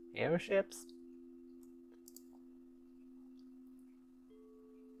guns, airships.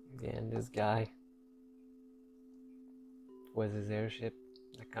 Again, this guy was his airship,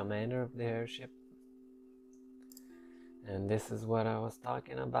 the commander of the airship. And this is what I was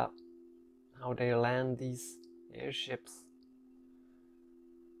talking about, how they land these airships.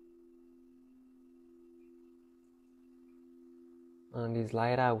 On these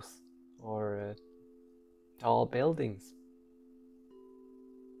lighthouse or tall buildings.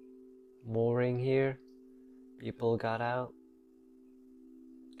 Mooring here, people got out,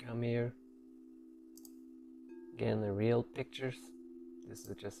 come here. Again, the real pictures. This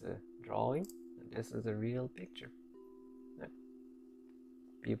is just a drawing, and this is a real picture.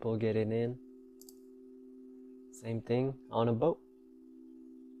 People getting in. Same thing on a boat.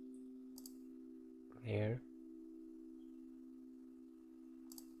 Here.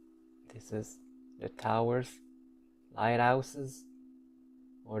 This is the towers, lighthouses,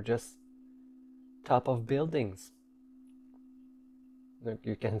 or just top of buildings. Look,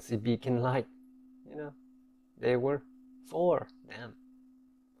 you can see beacon light. They were for them.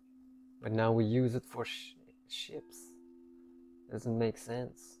 But now we use it for ships. Doesn't make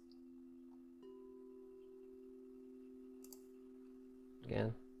sense.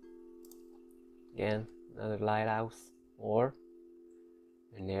 Again, another lighthouse or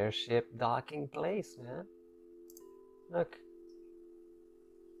an airship docking place, man. Look,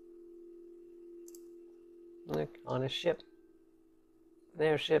 on a ship. An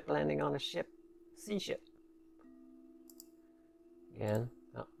airship landing on a ship, sea ship. Again,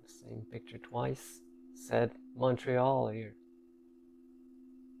 same picture twice. Said Montreal here.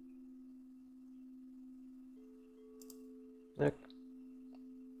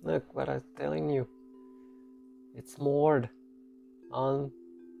 Look what I was telling you. It's moored on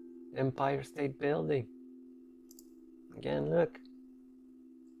Empire State Building. Again, look.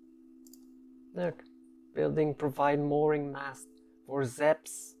 Building provide mooring mast for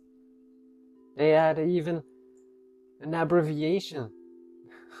Zeps. They had even an abbreviation.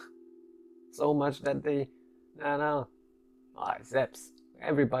 So much that they, Zeps.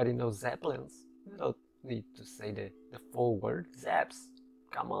 Everybody knows Zeppelins. need to say the full word. Zeps.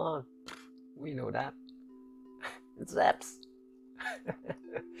 Come on. We know that. Zeps.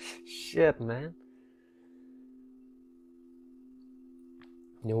 Shit, man.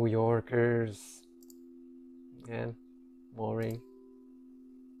 New Yorkers. Again, mooring.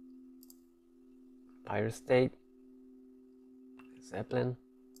 Empire State. Zeppelin.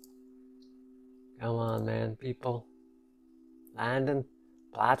 Come on, man, people. Landing,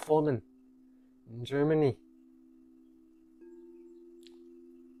 platforming in Germany.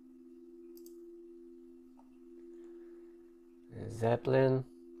 Zeppelin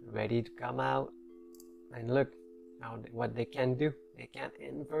ready to come out. And look what they can do. They can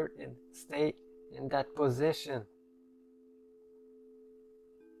invert and stay in that position.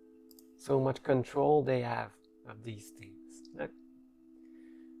 So much control they have of these things. Look,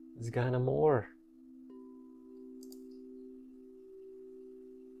 there's gonna more.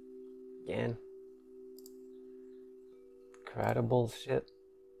 Again, incredible shit.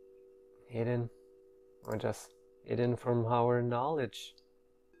 Hidden, or just hidden from our knowledge.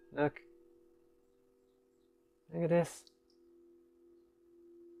 Look at this.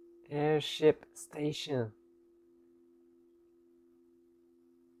 Airship station.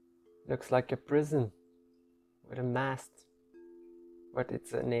 Looks like a prison with a mast, but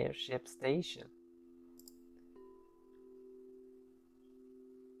it's an airship station.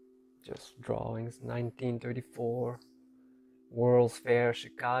 Just drawings. 1934 World's Fair,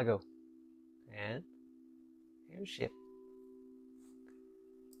 Chicago, and airship.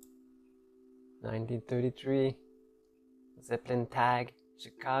 1933 Zeppelin tag,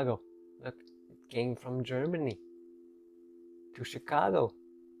 Chicago. Look, it came from Germany to Chicago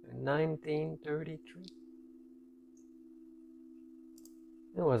in 1933.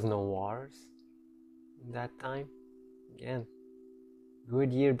 There was no wars in that time. Again,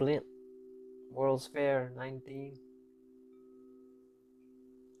 Goodyear blimp, World's Fair, 19.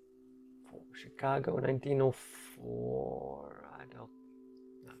 Chicago, 1904.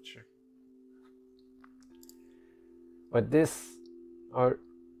 Not sure. But this are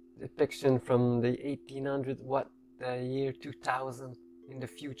depiction from the 1800s, what the year 2000 in the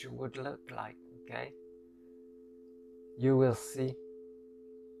future would look like. Okay, you will see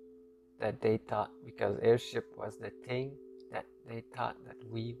that they thought, because airship was the thing, that they thought that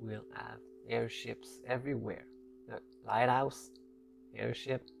we will have airships everywhere. Look, lighthouse,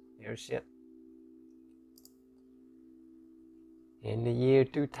 airship, airship. In the year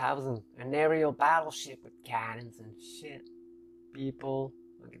 2000, an aerial battleship with cannons and shit. People,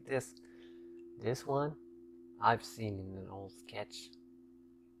 look at this. This one, I've seen in an old sketch.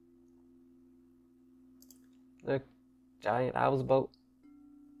 Look, giant houseboat.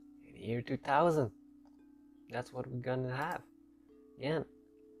 In the year 2000, that's what we're gonna have. Again,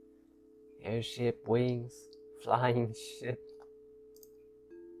 airship, wings, flying shit.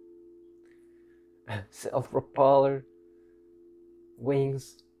 Self-propeller.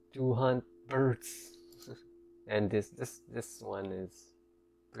 Wings to hunt birds. And this one is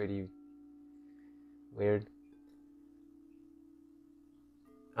pretty weird.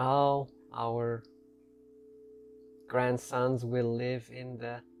 All our grandsons will live in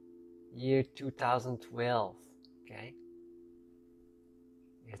the year 2012. Okay,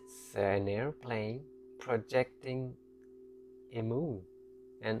 it's an airplane projecting a moon,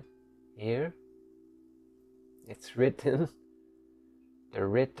 and here it's written the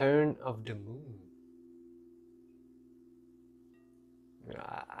return of the moon.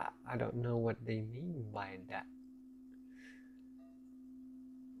 I don't know what they mean by that.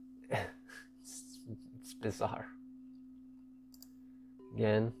 It's bizarre.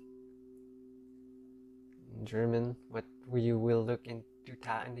 Again, in German, what you will look in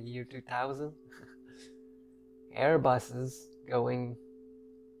the year 2000? Airbuses going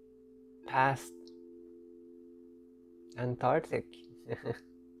past Antarctic.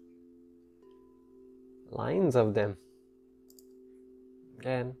 Lines of them.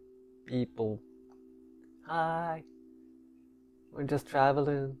 Again, people. Hi. We're just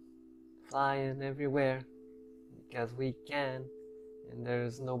traveling, flying everywhere because we can, and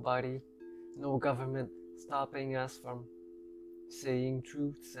there's nobody, no government stopping us from saying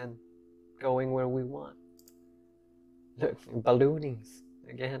truths and going where we want. Look, balloonings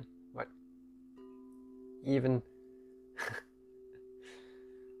again. What? Even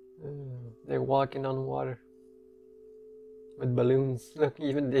they're walking on water with balloons. Look,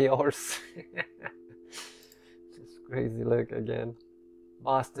 even the horse. It's crazy. Look again.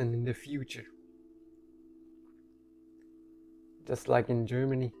 Boston in the future. Just like in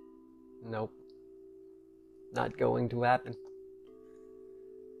Germany. Nope. Not going to happen.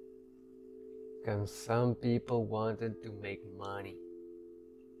 Because some people wanted to make money.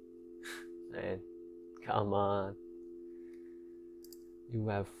 Man, come on. You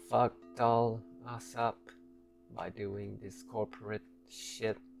have fucked all us up by doing this corporate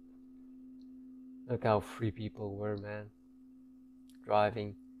shit. Look how free people were, man.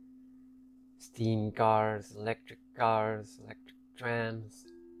 Driving steam cars, electric trams,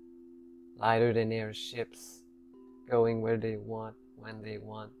 lighter than airships, going where they want, when they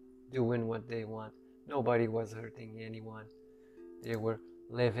want, doing what they want. Nobody was hurting anyone. They were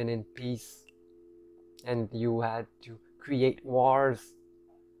living in peace. And you had to create wars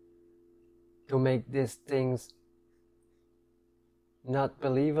to make these things not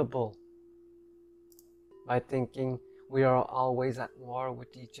believable by thinking we are always at war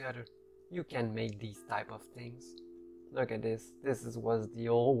with each other. You can make these type of things. Look at this. This was the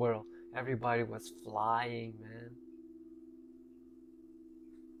old world. Everybody was flying, man.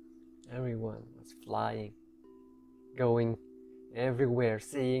 Everyone was flying, going everywhere,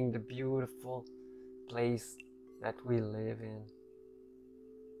 seeing the beautiful place that we live in.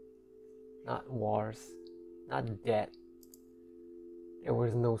 Not wars, not death. There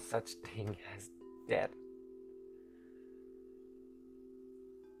was no such thing as death.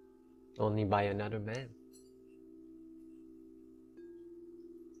 Only by another man.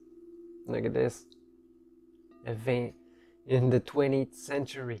 Look at this. In the 20th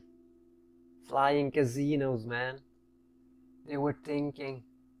century, flying casinos, man. They were thinking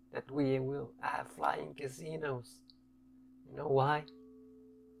that we will have flying casinos. You know why?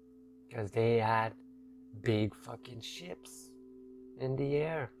 Because they had big fucking ships in the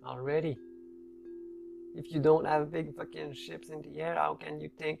air already. If you don't have big fucking ships in the air, how can you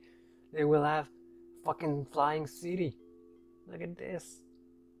think they will have fucking flying city? Look at this.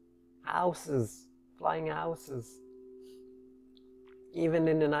 Houses, flying houses. Even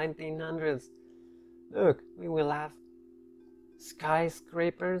in the 1900s, look, we will have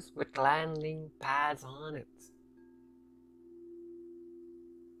skyscrapers with landing pads on it.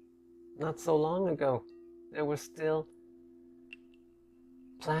 Not so long ago, they were still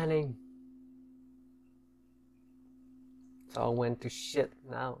planning. It's all went to shit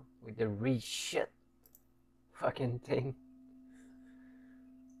now with the re-shit fucking thing.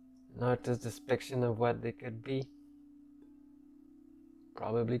 An artist's depiction of what they could be.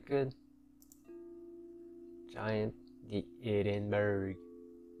 Probably could. Giant, the Edinburgh.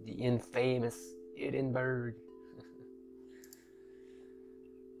 The infamous Edinburgh.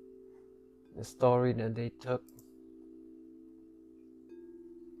 The story that they took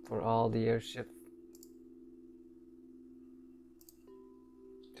for all the airships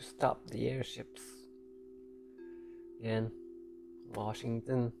to stop the airships. Again,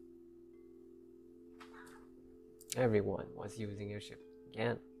 Washington. Everyone was using airship.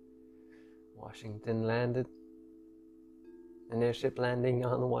 Again, Washington landed. An airship landing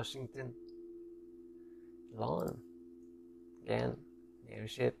on Washington lawn. Again,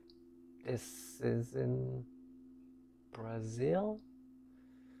 airship. This is in Brazil,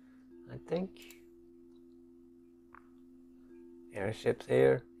 I think. Airships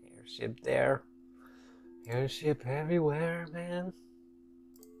here, airship there, airship everywhere, man.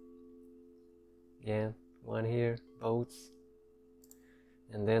 Again, one here, boats.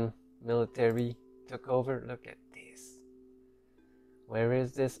 And then military took over. Look at this. Where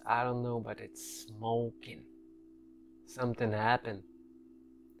is this? I don't know, but it's smoking. Something happened.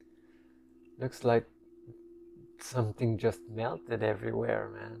 Looks like something just melted everywhere,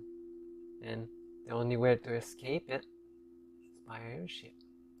 man. And the only way to escape it is by airship.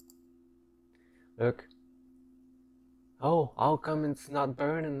 Look. Oh, how come it's not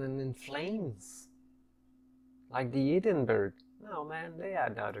burning and in flames? Like the Edinburgh. No, man, they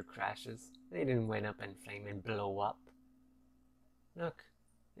had other crashes. They didn't went up in flame and blow up. Look,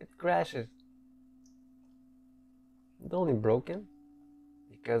 it crashes. It's only broken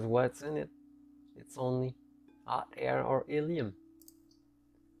because what's in it? It's only hot air or helium.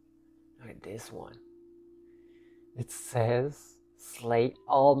 Look at this one. It says slate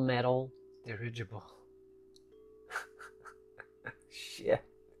all metal dirigible. Shit.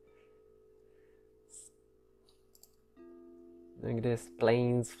 Look at this,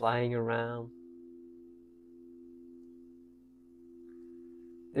 planes flying around.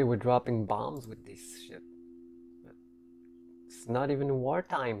 They were dropping bombs with this ship. But it's not even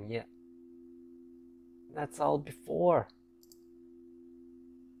wartime yet. That's all before.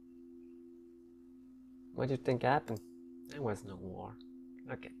 What do you think happened? There was no war.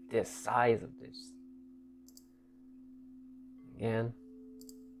 Look at this size of this. Again.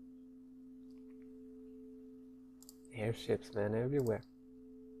 Airships, man, everywhere.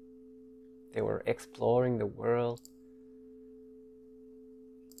 They were exploring the world.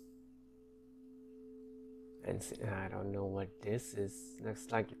 And I don't know what this is.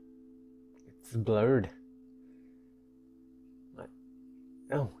 Looks like it's blurred.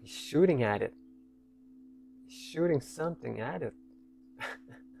 Oh, he's shooting at it. He's shooting something at it.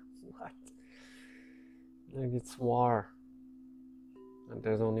 What? Look, it's war. And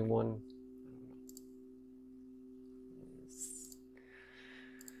there's only one.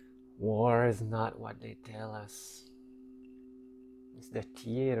 War is not what they tell us. It's the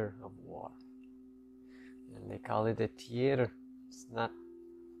theater of war. And they call it a theater. It's not.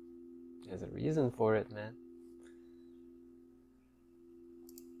 There's a reason for it, man.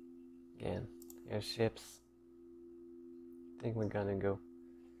 Again, airships. I think we're gonna go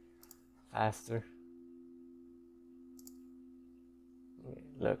faster.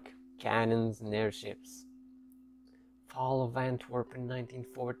 Look, cannons and airships. Fall of Antwerp in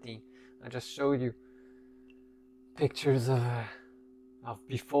 1914. I just showed you pictures of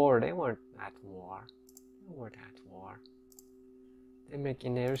before. They weren't at war. They weren't at war. They're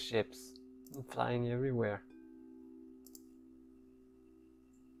making airships and flying everywhere.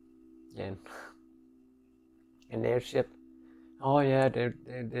 Again, an airship. Oh yeah, they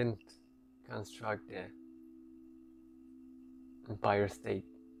didn't construct the Empire State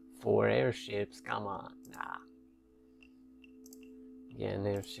 4 airships. Come on, nah. Again,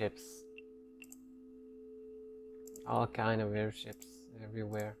 airships. All kind of airships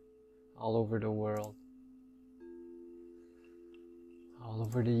everywhere, all over the world, all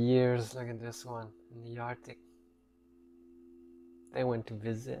over the years. Look at this one in the Arctic. They went to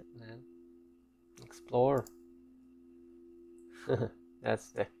visit, man. Explore.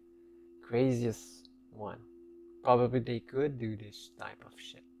 That's the craziest one. Probably they could do this type of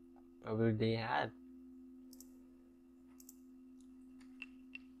shit. Probably they had.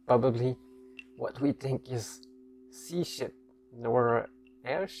 Probably what we think is sea ship or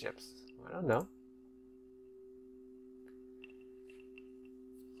airships. I don't know.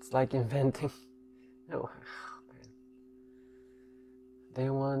 It's like inventing. Oh, man. They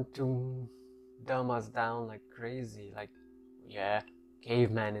want to dumb us down like crazy. Like, yeah,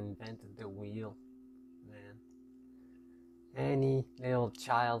 caveman invented the wheel. Man. Any little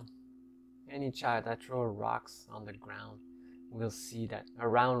child, any child that throws rocks on the ground will see that a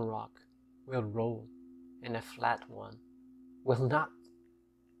round rock will roll and a flat one will not.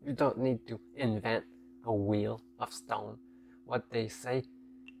 You don't need to invent a wheel of stone. What they say,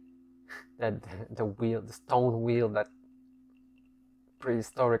 that the stone wheel that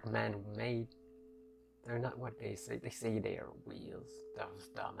prehistoric man made, they're not what they say. They say they are wheels, those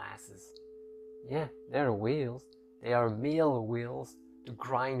dumbasses. Yeah, they're wheels. They are mill wheels to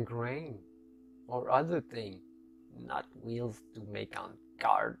grind grain or other thing, not wheels to make on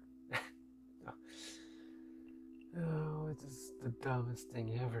card. Oh, it is the dumbest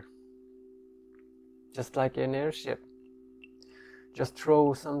thing ever. Just like an airship. Just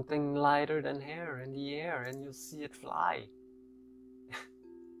throw something lighter than air in the air and you'll see it fly.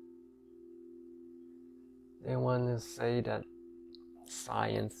 They want to say that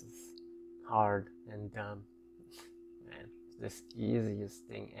science is hard and dumb. Man, it's the easiest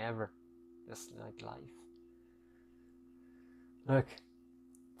thing ever. Just like life. Look,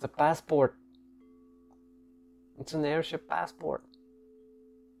 it's a passport. It's an airship passport.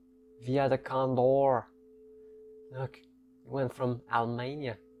 Via the Condor. Look, it went from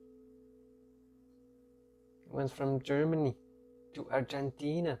Albania. It went from Germany to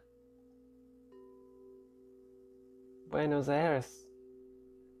Argentina. Buenos Aires.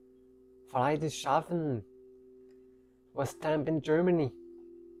 Friedrichshafen was stamped in Germany.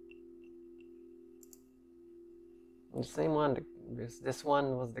 And the same one, this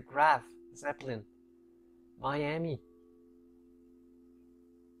one was the Graf, Zeppelin. Miami.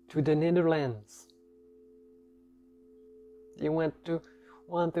 To the Netherlands. He went to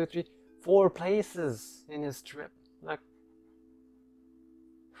 1, 2, 3, 4 places in his trip. Look.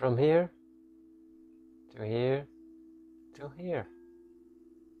 From here to here to here.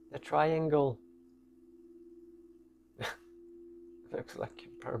 The triangle. Looks like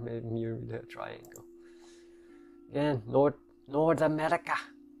a Bermuda Triangle. Again, North America.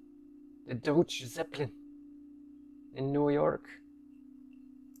 The Deutsche Zeppelin in New York.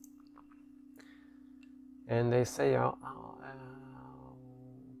 And they say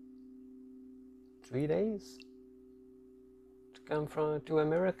 3 days to come to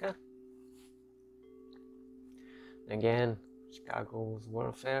America. Again, Chicago's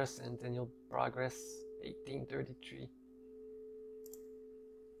World Fair, Centennial Progress, 1833.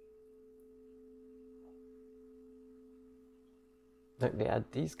 Like they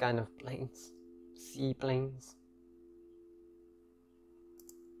had these kind of planes, seaplanes.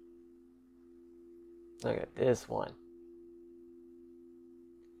 Look at this one.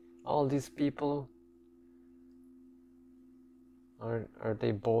 All these people, are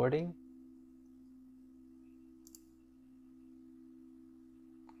they boarding?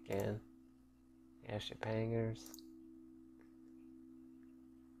 Again, airship hangars,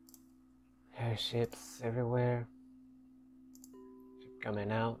 airships everywhere. Ship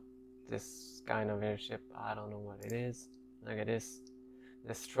coming out. This kind of airship, I don't know what it is. Look at this.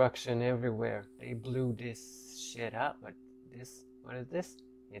 Destruction everywhere. They blew this shit up, but this, what is this?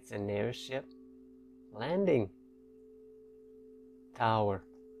 It's an airship landing tower.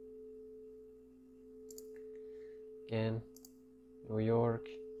 Again, New York,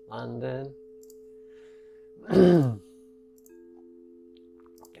 London. Can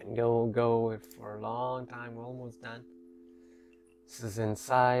go for a long time. We're almost done. This is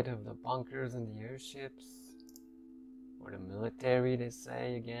inside of the bunkers and the airships, or the military, they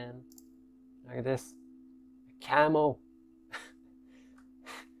say again. Look at this, a camo.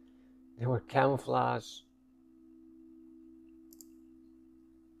 They were camouflage.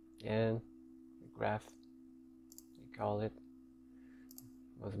 Again, the graph, they call it,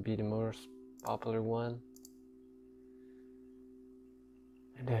 must be the most popular one.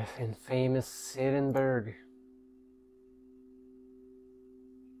 And the infamous Hindenburg.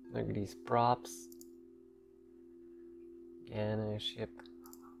 Look at these props. Again,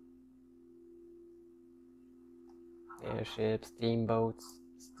 airship, steamboats,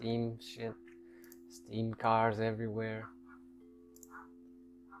 steamship, steam cars everywhere.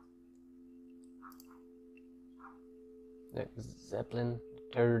 Look, Zeppelin,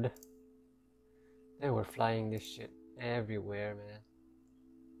 third. They were flying this shit everywhere, man.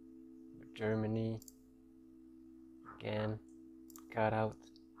 Germany, again, cut out.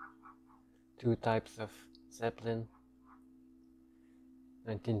 Two types of Zeppelin,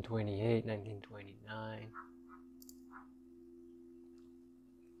 1928, 1929.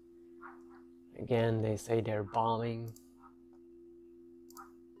 Again, they say they're bombing.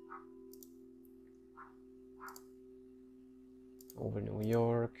 Over New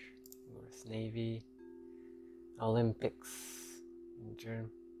York, US Navy, Olympics in Germany.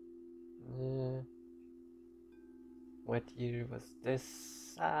 What year was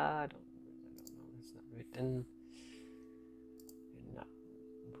this? I don't know, it's not written. Did not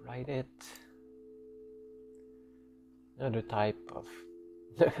write it. Another type of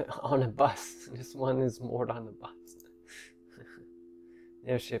on a bus. This one is more on a bus.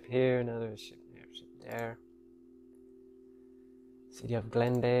 Airship here, another airship there. City of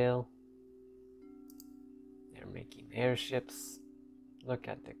Glendale. They're making airships. Look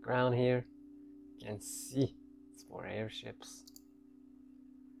at the ground here. You can see it's for airships.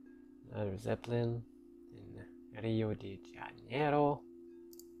 Another Zeppelin in Rio de Janeiro.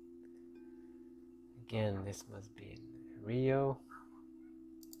 Again, this must be in Rio.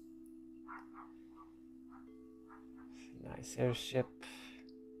 Nice airship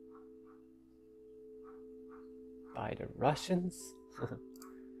by the Russians.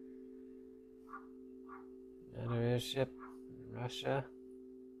 Another airship in Russia.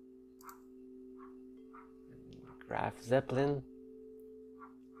 Graf Zeppelin.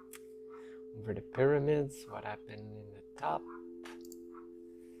 Over the pyramids, what happened in the top.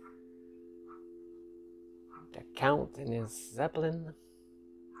 The Count in his Zeppelin.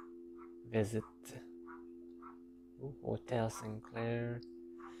 Visit Hotel Sinclair.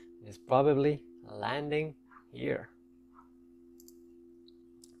 Is probably landing here.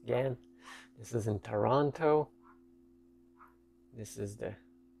 Again, this is in Toronto. This is the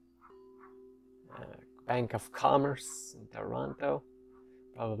Bank of Commerce in Toronto.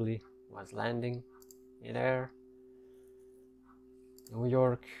 Probably was landing there. New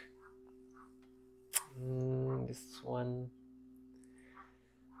York. This one,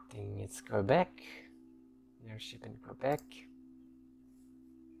 I think it's Quebec. Airship in Quebec.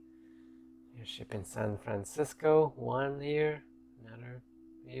 Airship in San Francisco. One here, another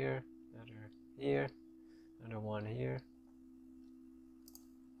here, another here, another one here.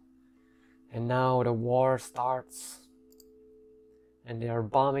 And now the war starts. And they are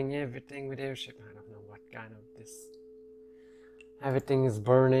bombing everything with airship. I don't know what kind of this. Everything is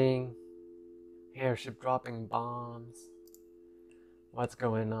burning. Airship dropping bombs. What's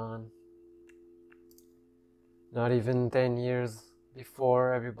going on? Not even 10 years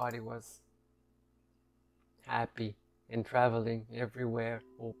before, everybody was happy and traveling everywhere,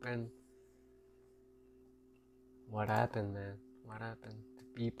 open. What happened, man? What happened to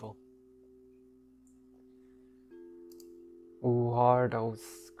people? Who are those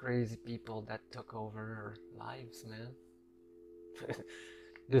crazy people that took over our lives, man?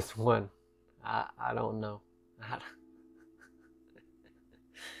 This one, I don't know.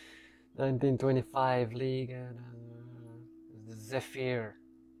 1925 League, the Zephyr.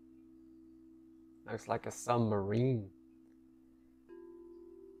 Looks like a submarine.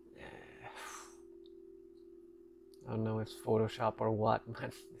 I don't know if it's Photoshop or what,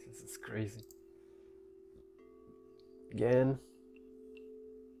 man. This is crazy. Again,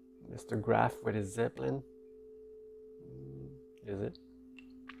 Mr. Graf with his Zeppelin. Is it?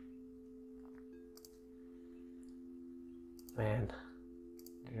 Man,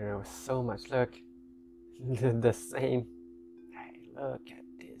 there was so much. Look, the same. Hey, look at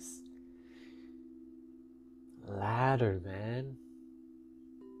this ladder, man.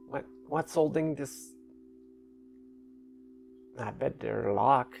 What's holding this? I bet they're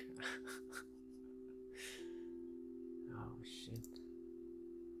locked. Oh shit.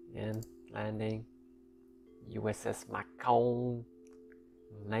 And landing. USS Macon.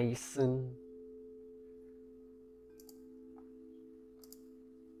 Mason.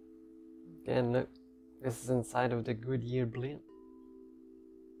 Again, look. This is inside of the Goodyear blimp.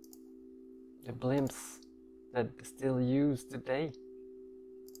 The blimps that still used today.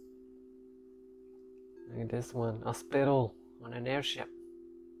 Look at this one. Hospital on an airship.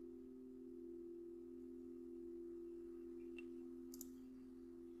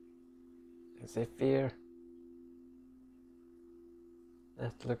 Zephyr.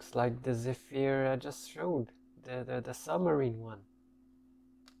 That looks like the Zephyr I just showed. The submarine one.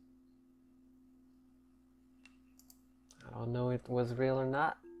 I don't know if it was real or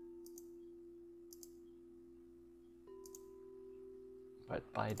not.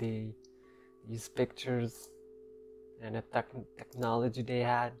 But by these pictures and the technology they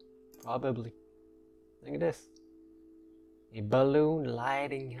had, probably. Look at this. A balloon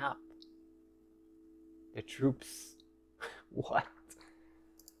lighting up. The troops. What?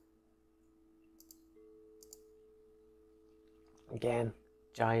 Again,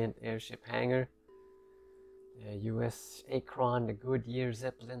 giant airship hangar. The US Akron, the Goodyear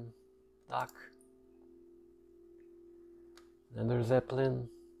Zeppelin dock. Another Zeppelin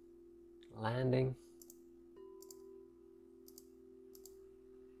landing.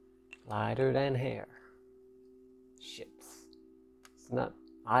 Lighter than air. Ships. It's not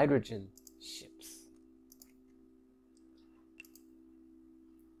hydrogen ships.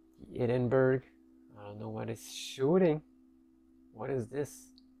 Edinburgh. I don't know what it's shooting. What is this?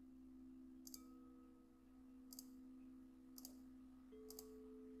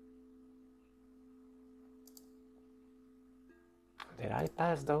 Did I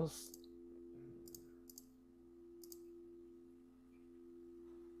pass those?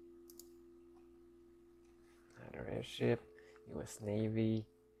 Another airship, US Navy.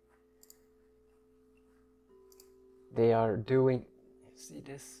 They are doing, see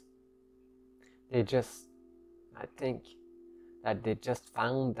this? They just, I think that they just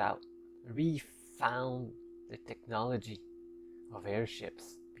refound the technology of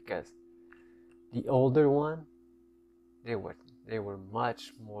airships, because the older one, they were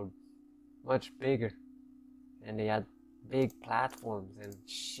much bigger, and they had big platforms and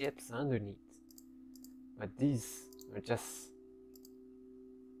ships underneath. But these are just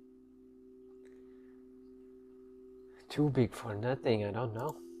too big for nothing. I don't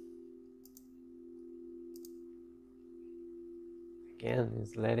know. Again,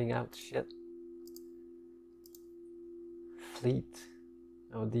 he's letting out shit. Fleet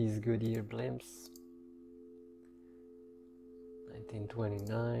of these Goodyear blimps.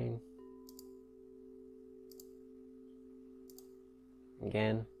 1929.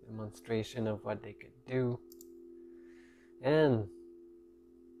 Again, demonstration of what they could do. And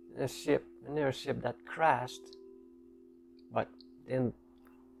an airship that crashed, but didn't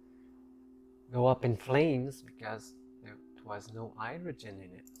go up in flames because there was no hydrogen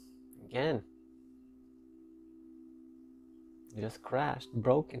in it. Again, it just crashed,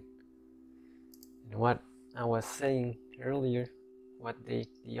 broken. And what I was saying earlier,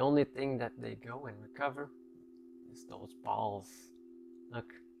 the only thing that they go and recover is those balls.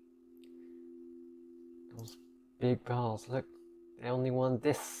 Look, those big balls. Look, they only want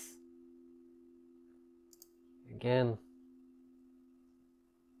this. Again,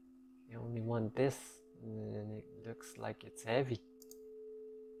 they only want this, and it looks like it's heavy.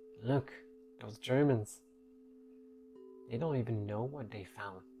 Look, those Germans. They don't even know what they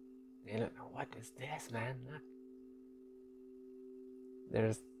found. They don't know what is this, man. Look.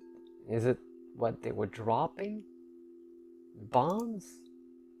 Is it what they were dropping? Bombs?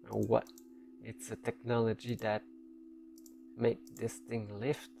 Or what? It's a technology that make this thing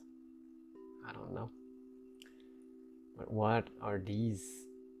lift. I don't know. But what are these?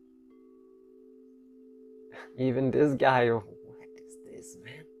 Even this guy, what is this,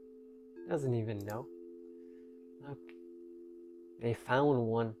 man? Doesn't even know. Look, they found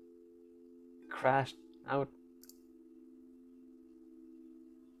one, crashed out.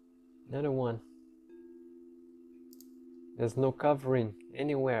 Another one. There's no covering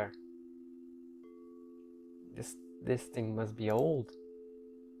anywhere. This thing must be old.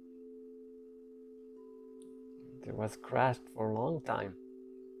 It was crashed for a long time.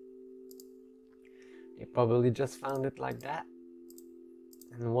 They probably just found it like that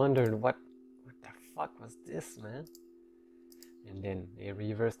and wondered what the fuck was this, man? And then they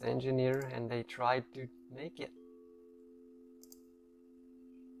reverse engineer and they tried to make it.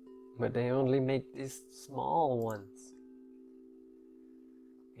 But they only make these small ones.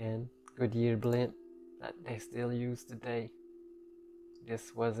 And Goodyear blimp that they still use today.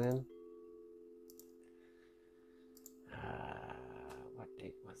 This was in what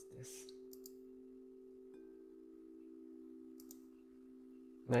date was this?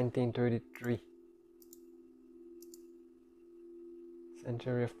 1933.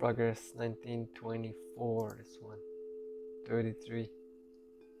 Century of Progress, 1924. This one, 33.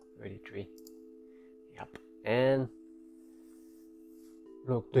 Yep. And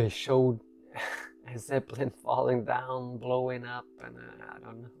look, they showed a Zeppelin falling down, blowing up, and I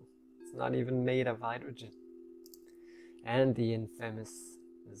don't know. It's not even made of hydrogen. And the infamous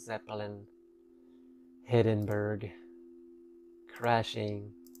Zeppelin Hindenburg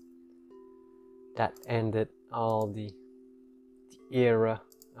crashing. That ended all the era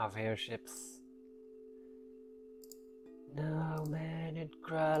of airships. No, man,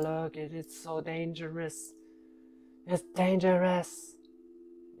 look, it's so dangerous. It's dangerous.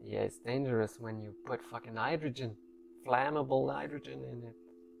 Yeah, it's dangerous when you put fucking hydrogen, flammable hydrogen in it.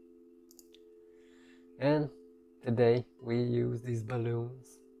 And today we use these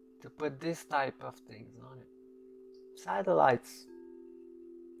balloons to put this type of things on it. Satellites.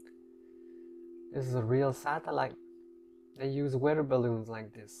 This is a real satellite. They use weather balloons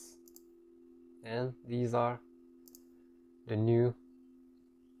like this. And these are the new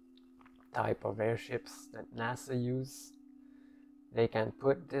type of airships that NASA use. They can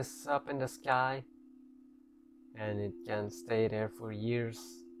put this up in the sky and it can stay there for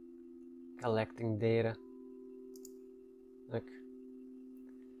years collecting data. Look.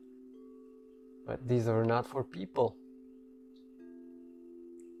 But these are not for people.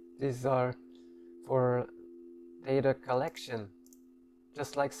 These are for data collection,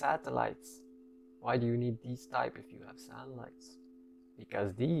 just like satellites. Why do you need these type if you have satellites?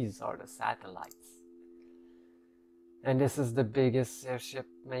 Because these are the satellites. And this is the biggest airship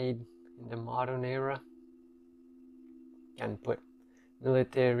made in the modern era. Can put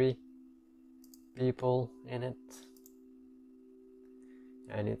military people in it.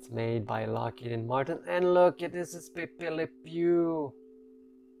 And it's made by Lockheed and Martin. And look, this is Pepe Le Pew.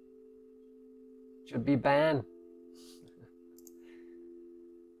 Should be banned.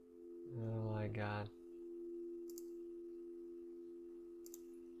 Oh my god.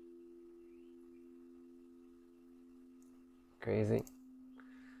 Crazy.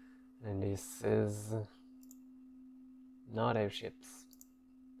 And this is not airships.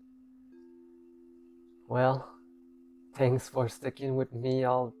 Well, thanks for sticking with me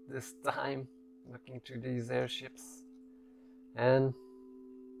all this time looking through these airships. And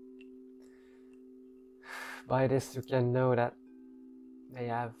by this you can know that they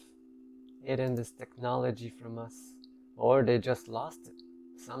have hidden this technology from us, or they just lost it.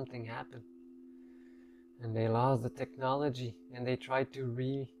 Something happened and they lost the technology and they tried to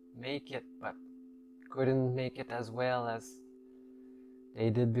remake it but couldn't make it as well as they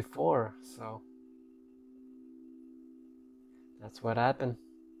did before. So that's what happened.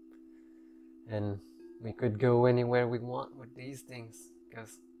 And we could go anywhere we want with these things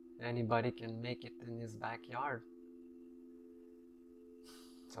because anybody can make it in his backyard.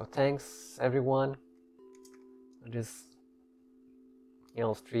 So thanks everyone for this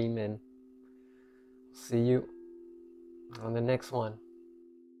stream, and see you on the next one.